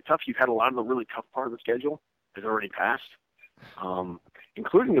brutally tough. You've had a lot of the really tough part of the schedule has already passed,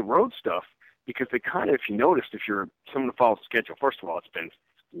 including the road stuff, because they kind of, if you noticed, if you're someone who follows the schedule, first of all, it's been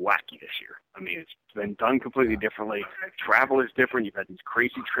wacky this year. I mean, it's been done completely differently. Travel is different. You've had these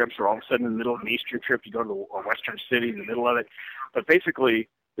crazy trips, or all of a sudden in the middle of an Eastern trip, you go to a Western city in the middle of it. But basically,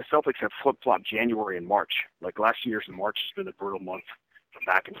 the Celtics have flip-flopped January and March. Like last year's in March has been a brutal month for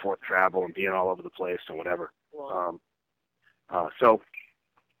back and forth travel and being all over the place and whatever. So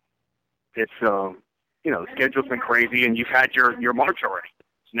it's, the schedule's been crazy, and you've had your March already.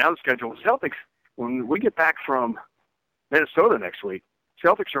 So now the schedule, the Celtics, when we get back from Minnesota next week,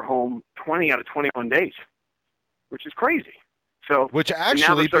 Celtics are home 20 out of 21 days, which is crazy. So, which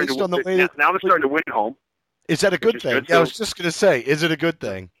actually, based on the way now they're starting to win at home. Is that a good thing? Yeah, I was just going to say, is it a good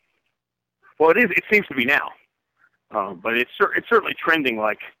thing? Well, it is. It seems to be now, but it's certainly trending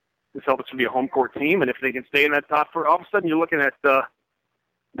like the Celtics will be a home court team, and if they can stay in that top four, all of a sudden you're looking at a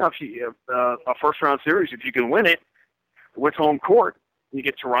first round series. If you can win it with home court, you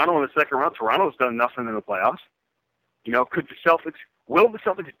get Toronto in the second round. Toronto's done nothing in the playoffs. Will the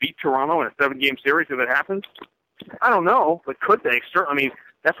Celtics beat Toronto in a 7-game series if it happens? I don't know, but could they? I mean,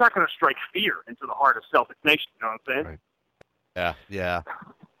 that's not going to strike fear into the heart of Celtics Nation. You know what I'm saying? Right. Yeah.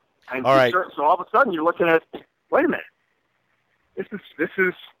 And all right. So all of a sudden you're looking at, wait a minute, this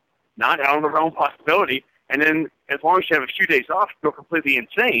is not out of the realm of possibility. And then as long as you have a few days off, you go completely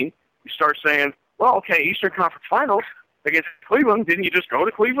insane. You start saying, well, okay, Eastern Conference Finals against Cleveland. Didn't you just go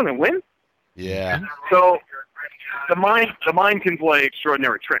to Cleveland and win? Yeah. So the mind can play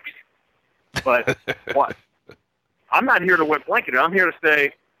extraordinary tricks. But what? I'm not here to wet blanket it. I'm here to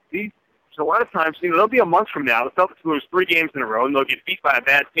say, so a lot of times, there'll be a month from now, the Celtics lose 3 games in a row, and they'll get beat by a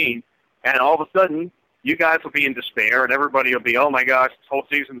bad team, and all of a sudden, you guys will be in despair, and everybody will be, oh my gosh, this whole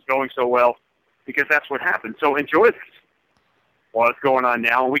season's going so well, because that's what happened. So enjoy this while it's going on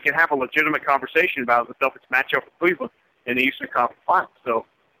now, and we can have a legitimate conversation about the Celtics matchup with Cleveland in the Eastern Conference Finals. So,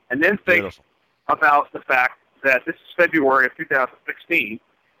 and then think about the fact that this is February of 2016.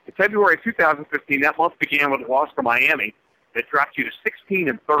 In February of 2015, that month began with a loss to Miami that dropped you to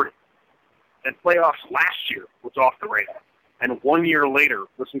 16-30. And playoffs last year was off the radar. And 1 year later,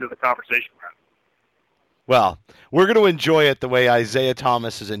 listen to the conversation we're having. Well, we're going to enjoy it the way Isaiah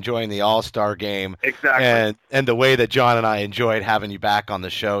Thomas is enjoying the All-Star game. Exactly. And the way that John and I enjoyed having you back on the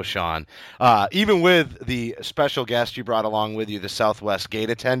show, Sean. Even with the special guest you brought along with you, the Southwest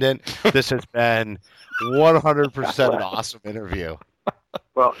Gate attendant, this has been 100% an awesome interview.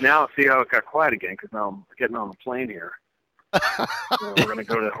 Well, now see how it got quiet again, because now I'm getting on the plane here. We're going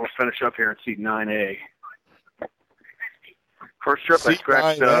to we'll finish up here in seat 9A. First trip, I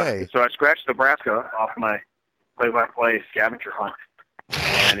scratched Nebraska off my play-by-play scavenger hunt,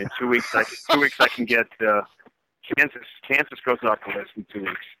 and in 2 weeks, I can get Kansas. Kansas goes off the list in 2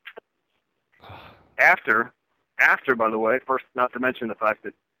 weeks. After, by the way, first, not to mention the fact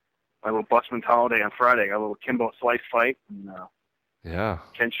that my little Busman's holiday on Friday, I got a little Kimbo Slice fight, and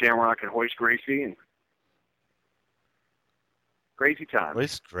Ken Shamrock and Hoist Gracie, and crazy time.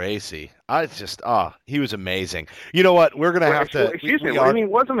 Royce Gracie. He was amazing. You know what? We're going to have to... Excuse me, what do you mean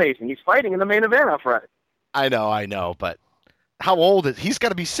was amazing? He's fighting in the main event on Friday. I know, but how old is... He's got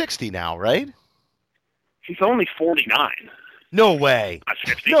to be 60 now, right? He's only 49. No way. Not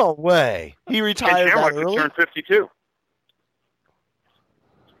 50. No way. He retired that early? Turned 52.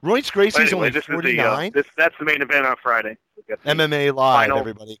 Royce Gracie's anyway, only 49? That's the main event on Friday. MMA Live,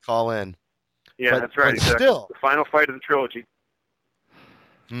 everybody call in. Yeah, that's right. Exactly. Still. The final fight of the trilogy.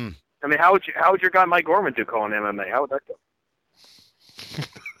 I mean, how would your guy Mike Gorman do calling MMA? How would that go?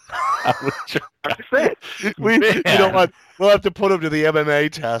 I'm just saying. You know what? We'll have to put him to the MMA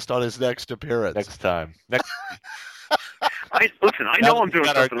test on his next appearance. Next time. I know I'm doing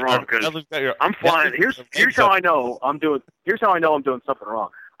something wrong because I'm flying. Here's how I know I'm doing. Here's how I know I'm doing something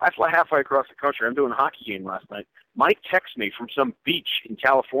wrong. I fly halfway across the country. I'm doing a hockey game last night. Mike texts me from some beach in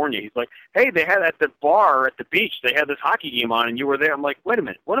California. He's like, "Hey, they had at the bar at the beach. They had this hockey game on, and you were there." I'm like, "Wait a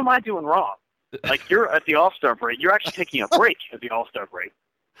minute. What am I doing wrong? Like, you're at the All-Star break. You're actually taking a break at the All-Star break,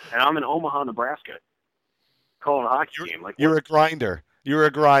 and I'm in Omaha, Nebraska, calling a hockey game. Like, you're a grinder. You're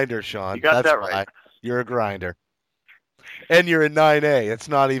a grinder, Sean. You got That's that right. You're a grinder, and you're in 9A. It's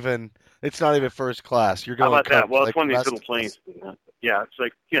not even first class. You're going. How about that? Well, it's one of these little planes. Yeah, it's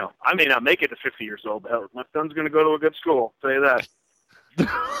like, I may not make it to 50 years old, but my son's going to go to a good school. I'll tell you that.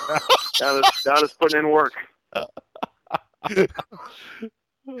 That is putting in work.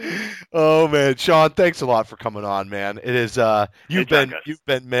 Oh man, Sean, thanks a lot for coming on, man. It is you've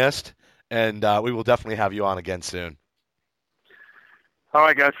been missed, and we will definitely have you on again soon. All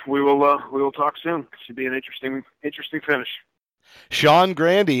right, guys, we will talk soon. Should be an interesting finish. Sean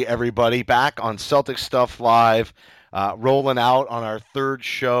Grandy, everybody, back on Celtic Stuff Live. Rolling out on our third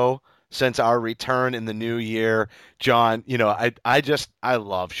show since our return in the new year. John, I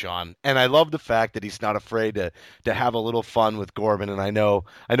love Sean, and I love the fact that he's not afraid to have a little fun with Gorman, and I know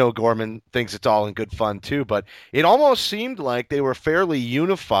Gorman thinks it's all in good fun too, but it almost seemed like they were fairly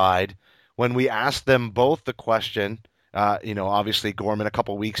unified when we asked them both the question, obviously Gorman a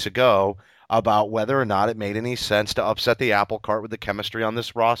couple weeks ago, about whether or not it made any sense to upset the apple cart with the chemistry on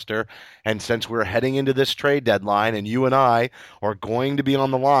this roster. And since we're heading into this trade deadline and you and I are going to be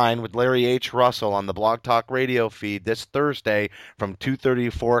on the line with Larry H. Russell on the Blog Talk radio feed this Thursday from 2:30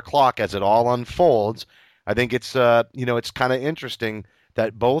 to 4 o'clock as it all unfolds, I think it's kind of interesting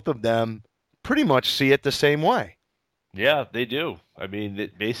that both of them pretty much see it the same way. Yeah, they do. I mean,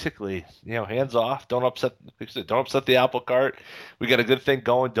 basically, hands off. Don't upset the apple cart. We got a good thing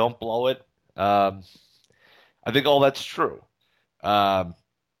going. Don't blow it. I think all that's true. I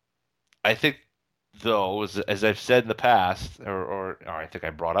think, though, as I've said in the past, or I think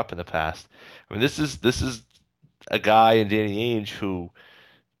I brought up in the past, I mean, this is a guy in Danny Ainge who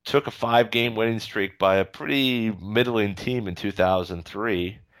took a 5-game winning streak by a pretty middling team in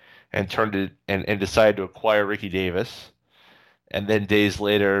 2003 and turned it and decided to acquire Ricky Davis, and then days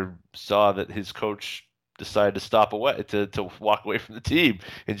later saw that his coach decided to walk away from the team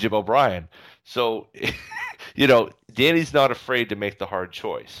in Jim O'Brien. So, Danny's not afraid to make the hard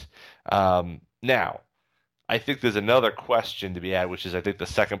choice. Now, I think there's another question to be had, which is I think the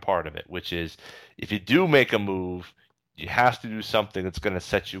second part of it, which is if you do make a move, you have to do something that's going to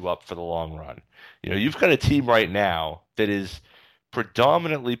set you up for the long run. You've got a team right now that is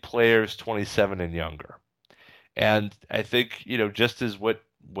predominantly players 27 and younger. And I think, just as what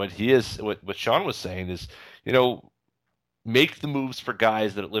Sean was saying is, make the moves for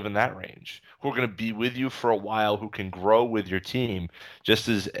guys that live in that range, who are going to be with you for a while, who can grow with your team, just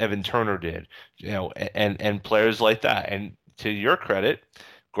as Evan Turner did, and players like that. And to your credit,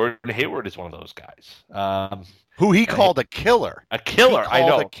 Gordon Hayward is one of those guys. Who he called a killer. A killer. I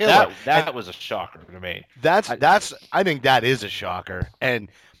know. A killer. That was a shocker to me. I think that is a shocker. And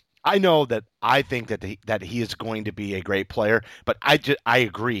I know that I think that he is going to be a great player, but I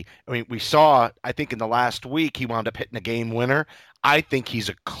agree. I mean, we saw, I think in the last week, he wound up hitting a game winner. I think he's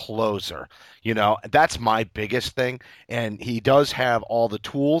a closer. That's my biggest thing. And he does have all the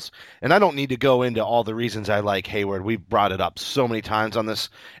tools. And I don't need to go into all the reasons I like Hayward. We've brought it up so many times on this,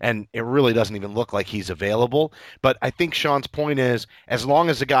 and it really doesn't even look like he's available. But I think Sean's point is, as long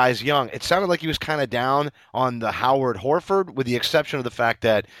as the guy's young, it sounded like he was kind of down on the Howard Horford, with the exception of the fact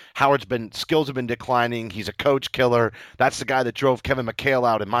that Howard's skills have been declining. He's a coach killer. That's the guy that drove Kevin McHale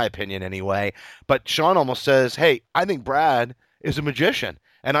out, in my opinion, anyway. But Sean almost says, hey, I think Brad is a magician.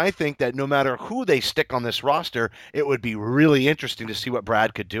 And I think that no matter who they stick on this roster, it would be really interesting to see what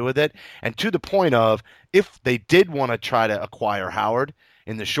Brad could do with it. And to the point of, if they did want to try to acquire Howard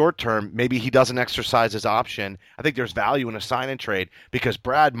in the short term, maybe he doesn't exercise his option. I think there's value in a sign and trade, because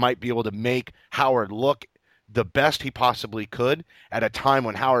Brad might be able to make Howard look the best he possibly could at a time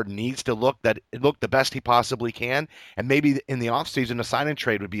when Howard needs to look the best he possibly can. And maybe in the offseason, a sign and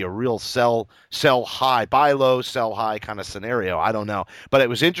trade would be a real sell high, buy low, sell high kind of scenario. I don't know. But it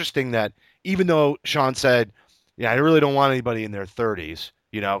was interesting that even though Sean said, I really don't want anybody in their 30s,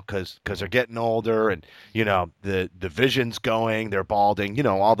 because they're getting older and, the vision's going, they're balding,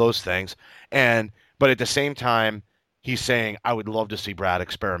 all those things. But at the same time, he's saying, I would love to see Brad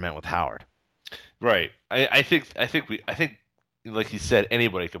experiment with Howard. Right. I think like you said,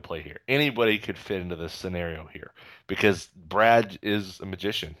 anybody could play here. Anybody could fit into this scenario here, because Brad is a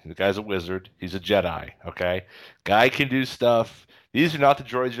magician. The guy's a wizard. He's a Jedi. Okay, guy can do stuff. These are not the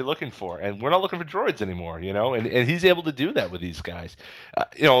droids you're looking for, and we're not looking for droids anymore. And he's able to do that with these guys.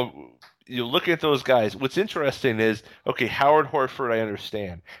 You look at those guys. What's interesting is, okay, Howard Horford, I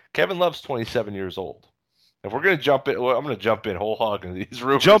understand. Kevin Love's 27 years old. If we're going to jump in, I'm going to jump in whole hog into these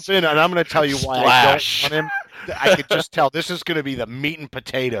rumors. Jump in, and I'm going to tell you why I don't want him. I could just tell this is going to be the meat and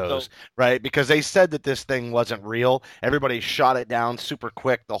potatoes, right? Because they said that this thing wasn't real. Everybody shot it down super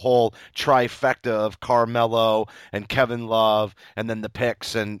quick, the whole trifecta of Carmelo and Kevin Love, and then the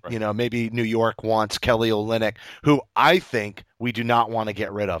picks, and maybe New York wants Kelly Olynyk, who I think we do not want to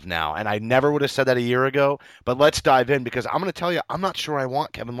get rid of now. And I never would have said that a year ago, but let's dive in, because I'm going to tell you, I'm not sure I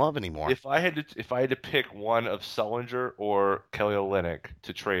want Kevin Love anymore. If I had to pick one of Sullinger or Kelly Olynyk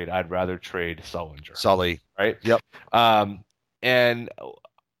to trade, I'd rather trade Sullinger. Sully. Right? Yep.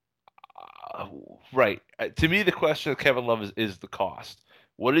 Right. To me, the question of Kevin Love is the cost.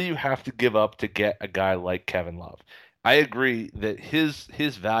 What do you have to give up to get a guy like Kevin Love? I agree that his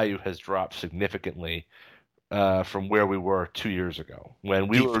value has dropped significantly from where we were 2 years ago, when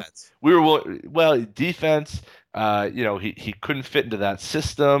we were defense. He couldn't fit into that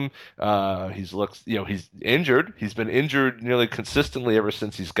system. He's injured. He's been injured nearly consistently ever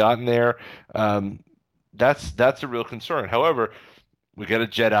since he's gotten there. That's a real concern. However, we got a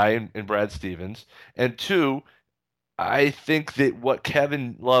Jedi in Brad Stevens, and two, I think that what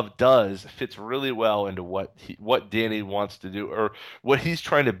Kevin Love does fits really well into what Danny wants to do, or what he's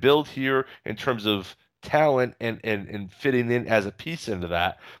trying to build here in terms of talent and fitting in as a piece into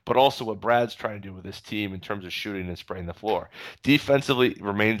that, but also what Brad's trying to do with his team in terms of shooting and spraying the floor. Defensively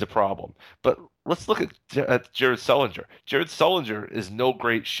remains a problem, but let's look at Jared Sullinger. Jared Sullinger is no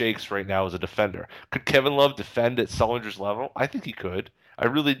great shakes right now as a defender. Could Kevin Love defend at Sullinger's level? I think he could. I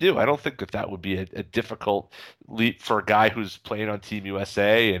really do. I don't think that would be a difficult leap for a guy who's playing on Team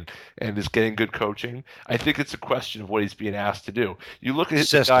USA and is getting good coaching. I think it's a question of what he's being asked to do. You look at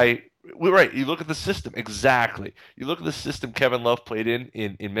the guy. Right. You look at the system. Exactly. You look at the system Kevin Love played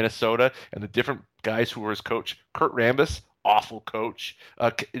in Minnesota, and the different guys who were his coach. Kurt Rambis, awful coach.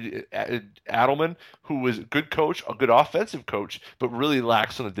 Adelman, who was a good coach, a good offensive coach, but really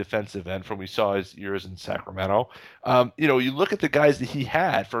lacks on the defensive end from we saw his years in Sacramento. You look at the guys that he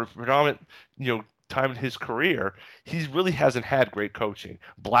had for predominant, time in his career, he really hasn't had great coaching.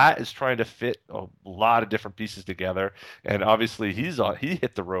 Blatt is trying to fit a lot of different pieces together, and obviously he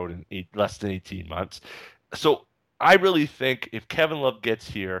hit the road in less than 18 months. So I really think if Kevin Love gets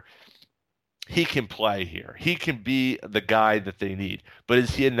here, he can play here. He can be the guy that they need. But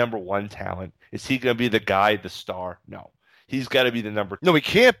is he a number one talent? Is he going to be the guy, the star? No. he's got to be the number 2. No, he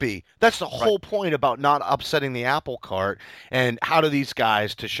can't be. That's the whole point about not upsetting the apple cart. And how do these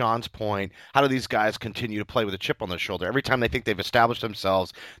guys, to Sean's point, how do these guys continue to play with a chip on their shoulder? Every time they think they've established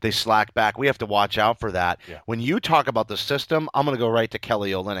themselves, they slack back. We have to watch out for that. Yeah. When you talk about the system, I'm going to go right to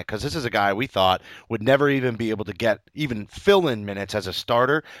Kelly Olynyk, because this is a guy we thought would never even be able to get even fill-in minutes as a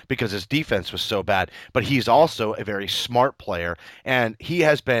starter because his defense was so bad. But he's also a very smart player, and he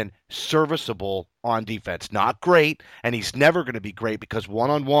has been serviceable on defense. Not great, and he's never going to be great because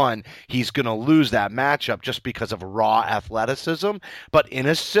one-on-one, he's going to lose that matchup just because of raw athleticism. But in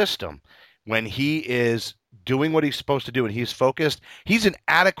a system, when he is doing what he's supposed to do and he's focused, he's an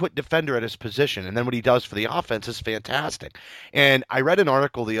adequate defender at his position. And then what he does for the offense is fantastic. And I read an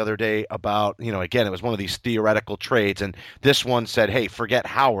article the other day about, again, it was one of these theoretical trades. And this one said, hey, forget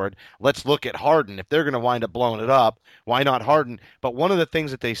Howard. Let's look at Harden. If they're going to wind up blowing it up, why not Harden? But one of the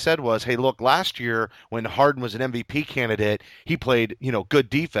things that they said was, hey, look, last year when Harden was an MVP candidate, he played, good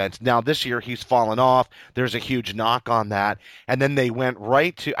defense. Now this year he's fallen off. There's a huge knock on that. And then they went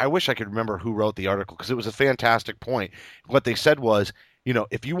right to, I wish I could remember who wrote the article because it was a fantastic point. What they said was,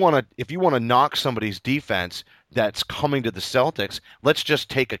 if you want to knock somebody's defense that's coming to the Celtics, let's just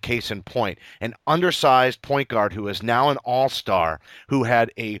take a case in point. An undersized point guard who is now an all-star, who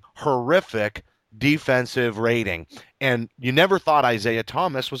had a horrific defensive rating. And you never thought Isaiah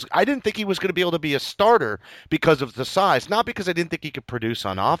Thomas was, I didn't think he was going to be able to be a starter because of the size, not because I didn't think he could produce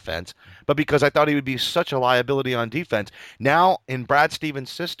on offense, but because I thought he would be such a liability on defense. Now in Brad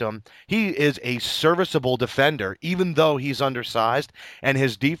Stevens' system, he is a serviceable defender, even though he's undersized, and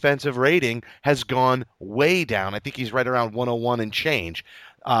his defensive rating has gone way down. I think he's right around 101 and change.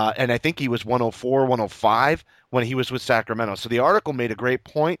 And I think he was 104, 105 when he was with Sacramento. So the article made a great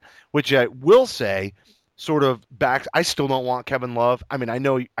point, which I will say sort of back. I still don't want Kevin Love. I mean, I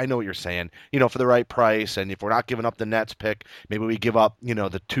know what you're saying, for the right price. And if we're not giving up the Nets pick, maybe we give up,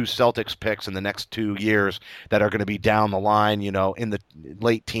 the 2 Celtics picks in the next 2 years that are going to be down the line, in the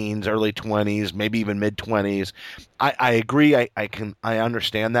late teens, early 20s, maybe even mid 20s. I agree. I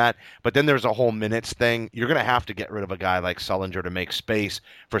understand that. But then there's a whole minutes thing. You're going to have to get rid of a guy like Sullinger to make space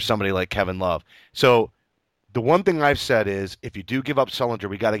for somebody like Kevin Love. So the one thing I've said is if you do give up Sullinger,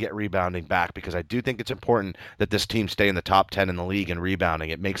 we got to get rebounding back, because I do think it's important that this team stay in the top 10 in the league in rebounding.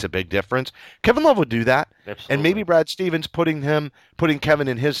 It makes a big difference. Kevin Love would do that. Absolutely. And maybe Brad Stevens putting Kevin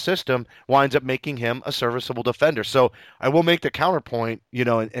in his system winds up making him a serviceable defender. So I will make the counterpoint,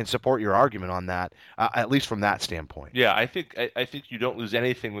 and support your argument on that, at least from that standpoint. Yeah, I think you don't lose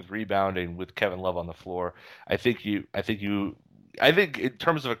anything with rebounding with Kevin Love on the floor. I think in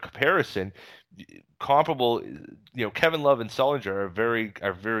terms of a comparison, comparable, Kevin Love and Sullinger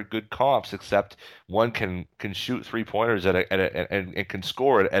are very good comps, except one can shoot 3-pointers and can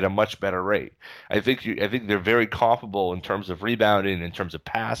score at a much better rate. I think they're very comparable in terms of rebounding, in terms of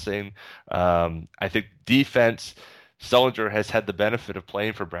passing. I think defense, Sullinger has had the benefit of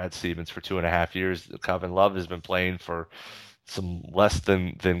playing for Brad Stevens for 2.5 years. Kevin Love has been playing for some less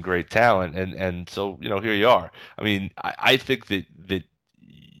than great talent, and so here you are. I mean, I think that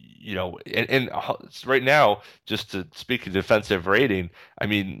and right now, just to speak of defensive rating, I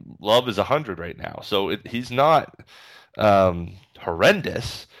mean, Love is 100 right now, so he's not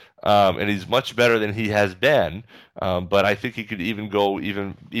horrendous, and he's much better than he has been. But I think he could even go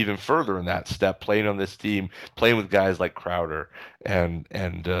even further in that step, playing on this team, playing with guys like Crowder and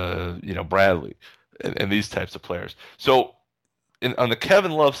Bradley and these types of players. So on the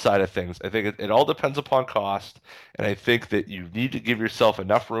Kevin Love side of things, I think it all depends upon cost, and I think that you need to give yourself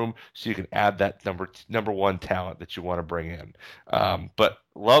enough room so you can add that number one talent that you want to bring in. But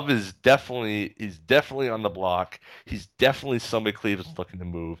Love is definitely on the block. He's definitely somebody Cleveland's looking to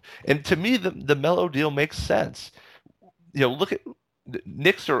move. And to me, the Melo deal makes sense. Look at the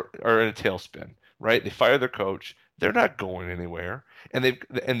Knicks are in a tailspin, right? They fire their coach. They're not going anywhere, and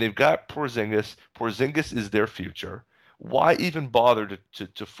they've got Porzingis. Porzingis is their future. Why even bother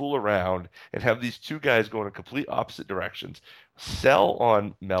to fool around and have these two guys going in complete opposite directions? Sell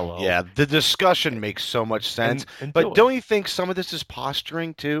on Melo. Yeah, the discussion makes so much sense. But don't you think some of this is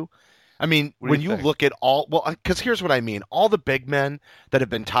posturing too? I mean, when you look at because here's what I mean. All the big men that have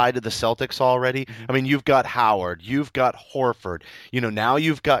been tied to the Celtics already, I mean, you've got Howard, you've got Horford, now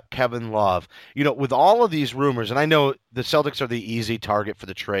you've got Kevin Love. With all of these rumors, and I know the Celtics are the easy target for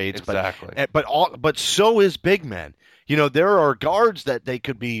the trades, exactly. but so is big men. There are guards that they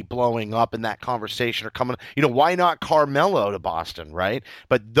could be blowing up in that conversation or coming. Why not Carmelo to Boston, right?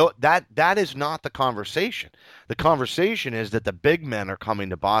 But that is not the conversation. The conversation is that the big men are coming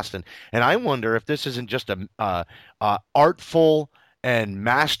to Boston, and I wonder if this isn't just a artful and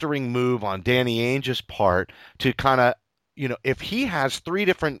mastering move on Danny Ainge's part to kind of if he has 3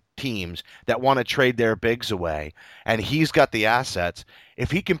 different teams that want to trade their bigs away and he's got the assets,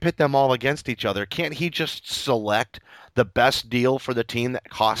 if he can pit them all against each other, can't he just select the best deal for the team that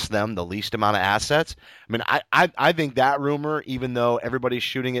costs them the least amount of assets? I mean, I think that rumor, even though everybody's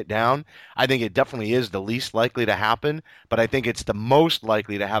shooting it down, I think it definitely is the least likely to happen, but I think it's the most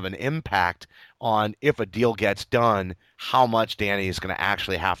likely to have an impact on, if a deal gets done, how much Danny is going to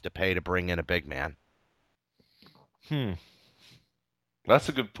actually have to pay to bring in a big man. That's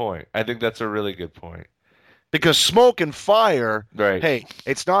a good point. I think that's a really good point. Because smoke and fire, right? Hey,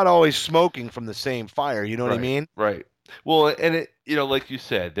 it's not always smoking from the same fire. You know what I mean? Right. Well, and it, like you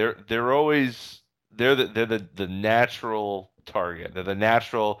said, they're the natural target. They're the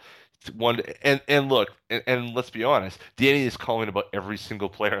natural one. And look, and let's be honest, Danny is calling about every single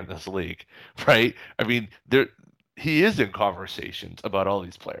player in this league, right? I mean, he is in conversations about all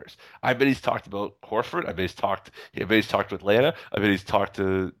these players. I bet he's talked about Horford. I bet he's talked with Atlanta. I bet he's talked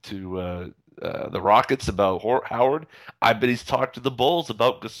to the Rockets about Howard. I bet he's talked to the Bulls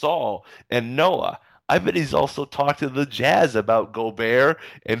about Gasol and Noah. I bet he's also talked to the Jazz about Gobert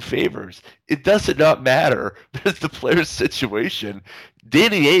and Favors. It does not matter. There's the player's situation.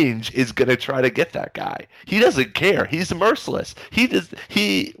 Danny Ainge is going to try to get that guy. He doesn't care. He's merciless.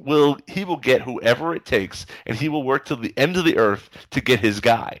 He will get whoever it takes, and he will work till the end of the earth to get his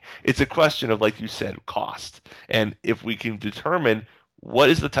guy. It's a question of, like you said, cost. And if we can determine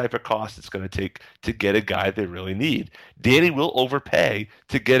what is the type of cost it's going to take to get a guy they really need, Danny will overpay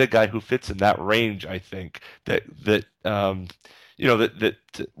to get a guy who fits in that range. I think that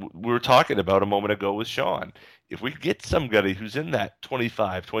we were talking about a moment ago with Sean. If we get somebody who's in that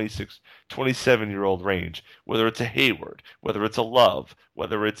 25, 26, 27-year-old range, whether it's a Hayward, whether it's a Love,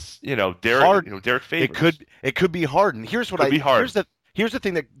 whether it's Derek Favors, it could be Harden. Here's the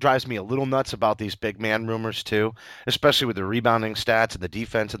thing that drives me a little nuts about these big man rumors too, especially with the rebounding stats and the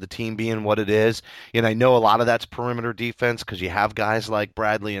defense of the team being what it is. And I know a lot of that's perimeter defense because you have guys like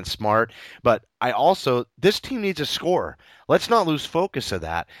Bradley and Smart, but this team needs a scorer. Let's not lose focus of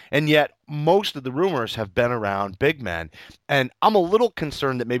that. And yet most of the rumors have been around big men. And I'm a little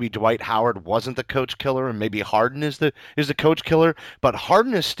concerned that maybe Dwight Howard wasn't the coach killer and maybe Harden is the coach killer, but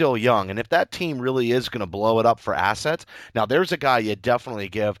Harden is still young. And if that team really is going to blow it up for assets, now there's a guy you definitely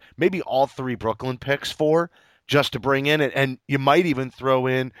give maybe all 3 Brooklyn picks for, just to bring in it, and you might even throw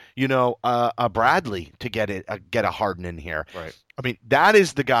in, a Bradley to get a Harden in here. Right. I mean, that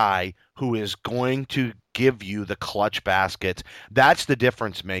is the guy who is going to give you the clutch baskets. That's the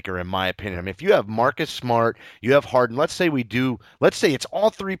difference maker, in my opinion. I mean, if you have Marcus Smart, you have Harden. Let's say it's all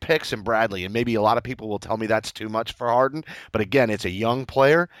 3 picks in Bradley, and maybe a lot of people will tell me that's too much for Harden. But again, it's a young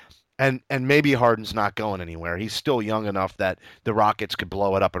player. And maybe Harden's not going anywhere. He's still young enough that the Rockets could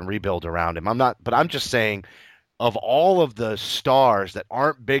blow it up and rebuild around him. I'm just saying, of all of the stars that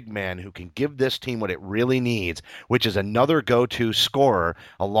aren't big men who can give this team what it really needs, which is another go-to scorer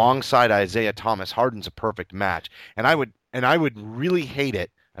alongside Isaiah Thomas, Harden's a perfect match. And I would really hate it,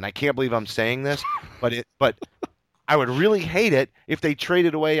 and I can't believe I'm saying this, but I would really hate it if they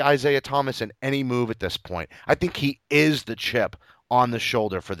traded away Isaiah Thomas in any move at this point. I think he is the chip on the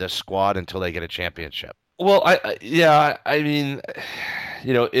shoulder for this squad until they get a championship. Well, I mean,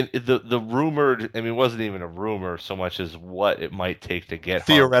 the rumored, it wasn't even a rumor so much as what it might take to get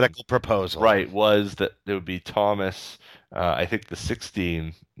theoretical proposal. Right, was that there would be Thomas, I think the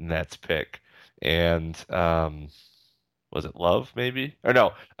 16 Nets pick, and was it Love maybe? Or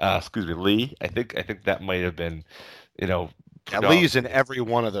no, excuse me, Lee. I think that might have been, Lee's in every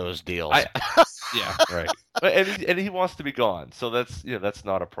one of those deals. Yeah, right. And he wants to be gone, so that's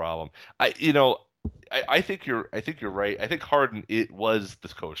not a problem. I think you're right. I think Harden was the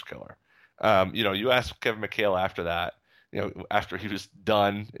coach killer. You asked Kevin McHale after that. After he was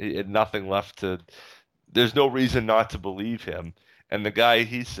done, he had nothing left to. There's no reason not to believe him. And the guy,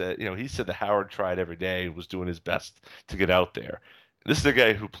 he said that Howard tried every day, was doing his best to get out there. This is a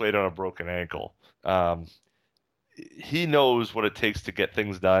guy who played on a broken ankle. He knows what it takes to get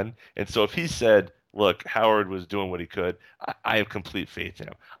things done. And so if he said, look, Howard was doing what he could, I have complete faith in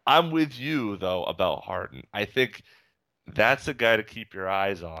him. I'm with you, though, about Harden. I think that's a guy to keep your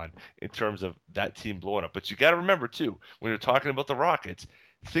eyes on in terms of that team blowing up. But you got to remember, too, when you're talking about the Rockets,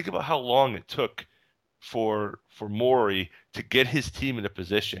 think about how long it took for Morey to get his team in a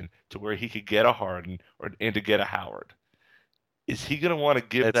position to where he could get a Harden and to get a Howard. Is he going to want to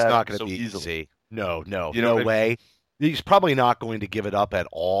give it's that not going to so be easily? Easy. No, no way. He's probably not going to give it up at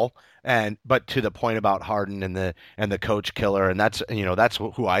all. But to the point about Harden and the coach killer, and that's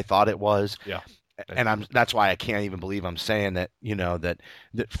who I thought it was. Yeah. and that's why I can't even believe I'm saying that, that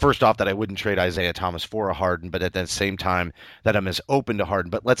first off, that I wouldn't trade Isaiah Thomas for a Harden, but at the same time that I'm as open to Harden.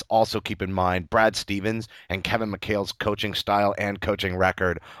 But let's also keep in mind Brad Stevens and Kevin McHale's coaching style and coaching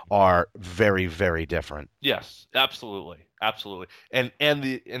record are very, very different. Yes, absolutely. Absolutely. And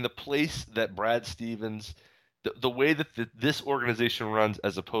the place that Brad Stevens, the way that this organization runs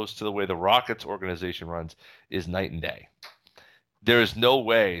as opposed to the way the Rockets organization runs is night and day. There is no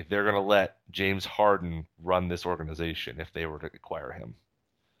way they're going to let James Harden run this organization if they were to acquire him.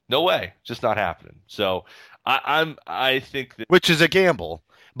 No way. Just not happening. So I think that, which is a gamble,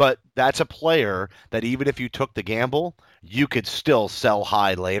 but that's a player that even if you took the gamble, you could still sell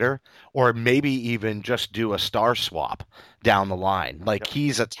high later, or maybe even just do a star swap down the line. Like,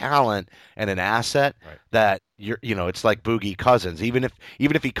 he's a talent and an asset that it's like Boogie Cousins. Even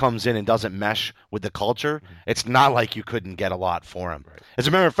if he comes in and doesn't mesh with the culture, it's not like you couldn't get a lot for him. Right. As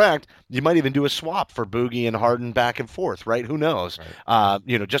a matter of fact, you might even do a swap for Boogie and Harden back and forth, right? Who knows?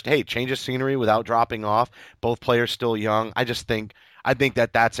 Right. Just, hey, change of scenery without dropping off. Both players still young. I think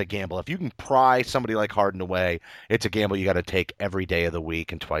that's a gamble. If you can pry somebody like Harden away, it's a gamble you got to take every day of the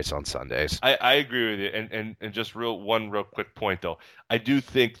week and twice on Sundays. I agree with you. And just one real quick point, though. I do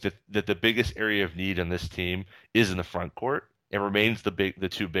think that the biggest area of need on this team is in the front court. It remains the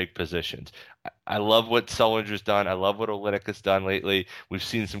two big positions. I love what Sullinger's done. I love what Olynyk has done lately. We've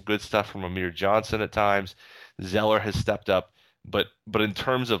seen some good stuff from Amir Johnson at times. Zeller has stepped up. But in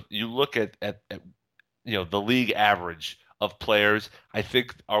terms of, you look at the league average of players, I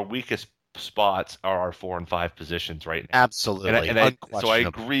think our weakest spots are our 4 and 5 positions right now. Absolutely. So I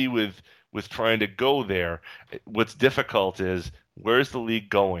agree with trying to go there. What's difficult is, where's the league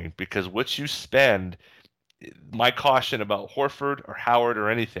going? Because what you spend, my caution about Horford or Howard or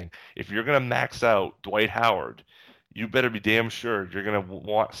anything, if you're going to max out Dwight Howard, you better be damn sure you're going to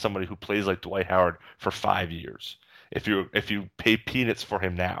want somebody who plays like Dwight Howard for 5 years. If you pay peanuts for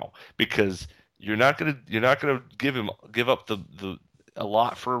him now, because you're not gonna give up a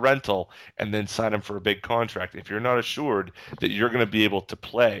lot for a rental and then sign him for a big contract if you're not assured that you're going to be able to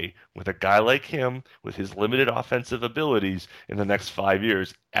play with a guy like him with his limited offensive abilities in the next 5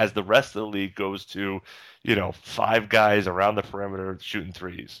 years, as the rest of the league goes to 5 guys around the perimeter shooting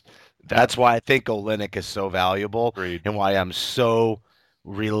threes. That's why I think Olynyk is so valuable. Agreed. And why I'm so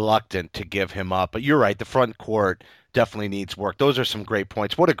reluctant to give him up. But you're right, the front court definitely needs work. Those are some great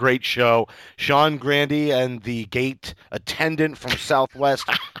points. What a great show. Sean Grandy and the gate attendant from Southwest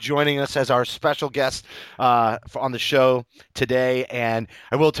joining us as our special guest on the show today. And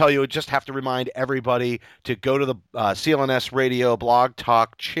I will tell you, I just have to remind everybody to go to the CLNS Radio Blog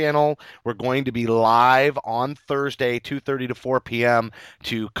Talk channel. We're going to be live on Thursday, 2:30 to 4 p.m.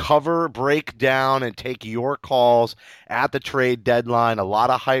 to cover, break down, and take your calls at the trade deadline. A lot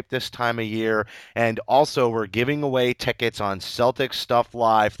of hype this time of year. And also, we're giving away tickets on Celtics Stuff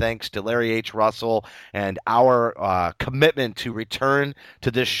Live thanks to Larry H. Russell and our commitment to return to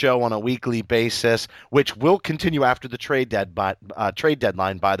this show on a weekly basis, which will continue after the trade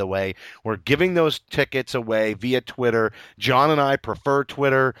deadline, by the way. We're giving those tickets away via Twitter. John and I prefer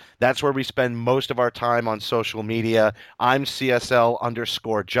Twitter. That's where we spend most of our time on social media. I'm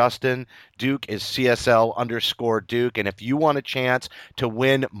CSL_Justin. Duke is CSL_Duke. And if you want a chance to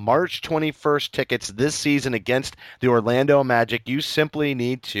win March 21st tickets this season against the Orlando Magic, you simply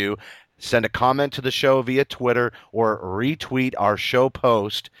need to send a comment to the show via Twitter or retweet our show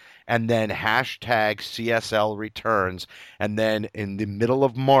post and then hashtag CSL returns. And then in the middle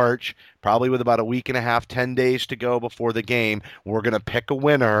of March, probably with about a week and a half, 10 days to go before the game, we're going to pick a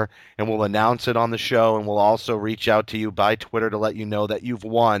winner and we'll announce it on the show. And we'll also reach out to you by Twitter to let you know that you've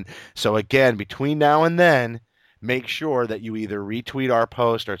won. So again, between now and then, make sure that you either retweet our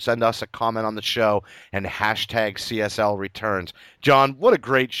post or send us a comment on the show and hashtag CSL returns. John, what a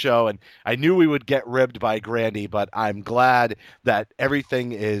great show. And I knew we would get ribbed by Grandy, but I'm glad that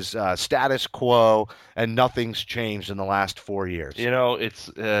everything is status quo and nothing's changed in the last 4 years. It's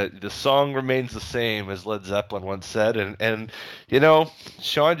the song remains the same, as Led Zeppelin once said. And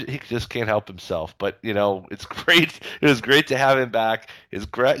Sean, he just can't help himself. But, it's great. It was great to have him back. It's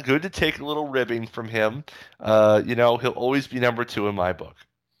good to take a little ribbing from him. He'll always be number 2 in my book.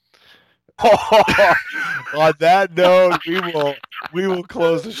 On that note, we will We will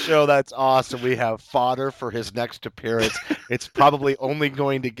close the show. That's awesome. We have fodder for his next appearance. It's probably only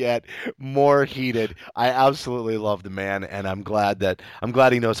going to get more heated. I absolutely love the man, and I'm glad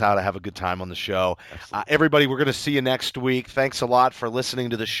he knows how to have a good time on the show. Everybody, we're going to see you next week. Thanks a lot for listening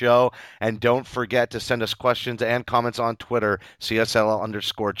to the show, and don't forget to send us questions and comments on Twitter,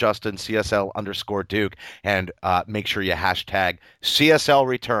 CSL_Justin, CSL_Duke, and make sure you hashtag CSL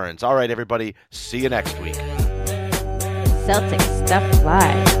Returns. All right, everybody, see you next week. Celtic Stuff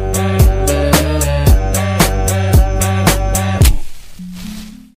Live.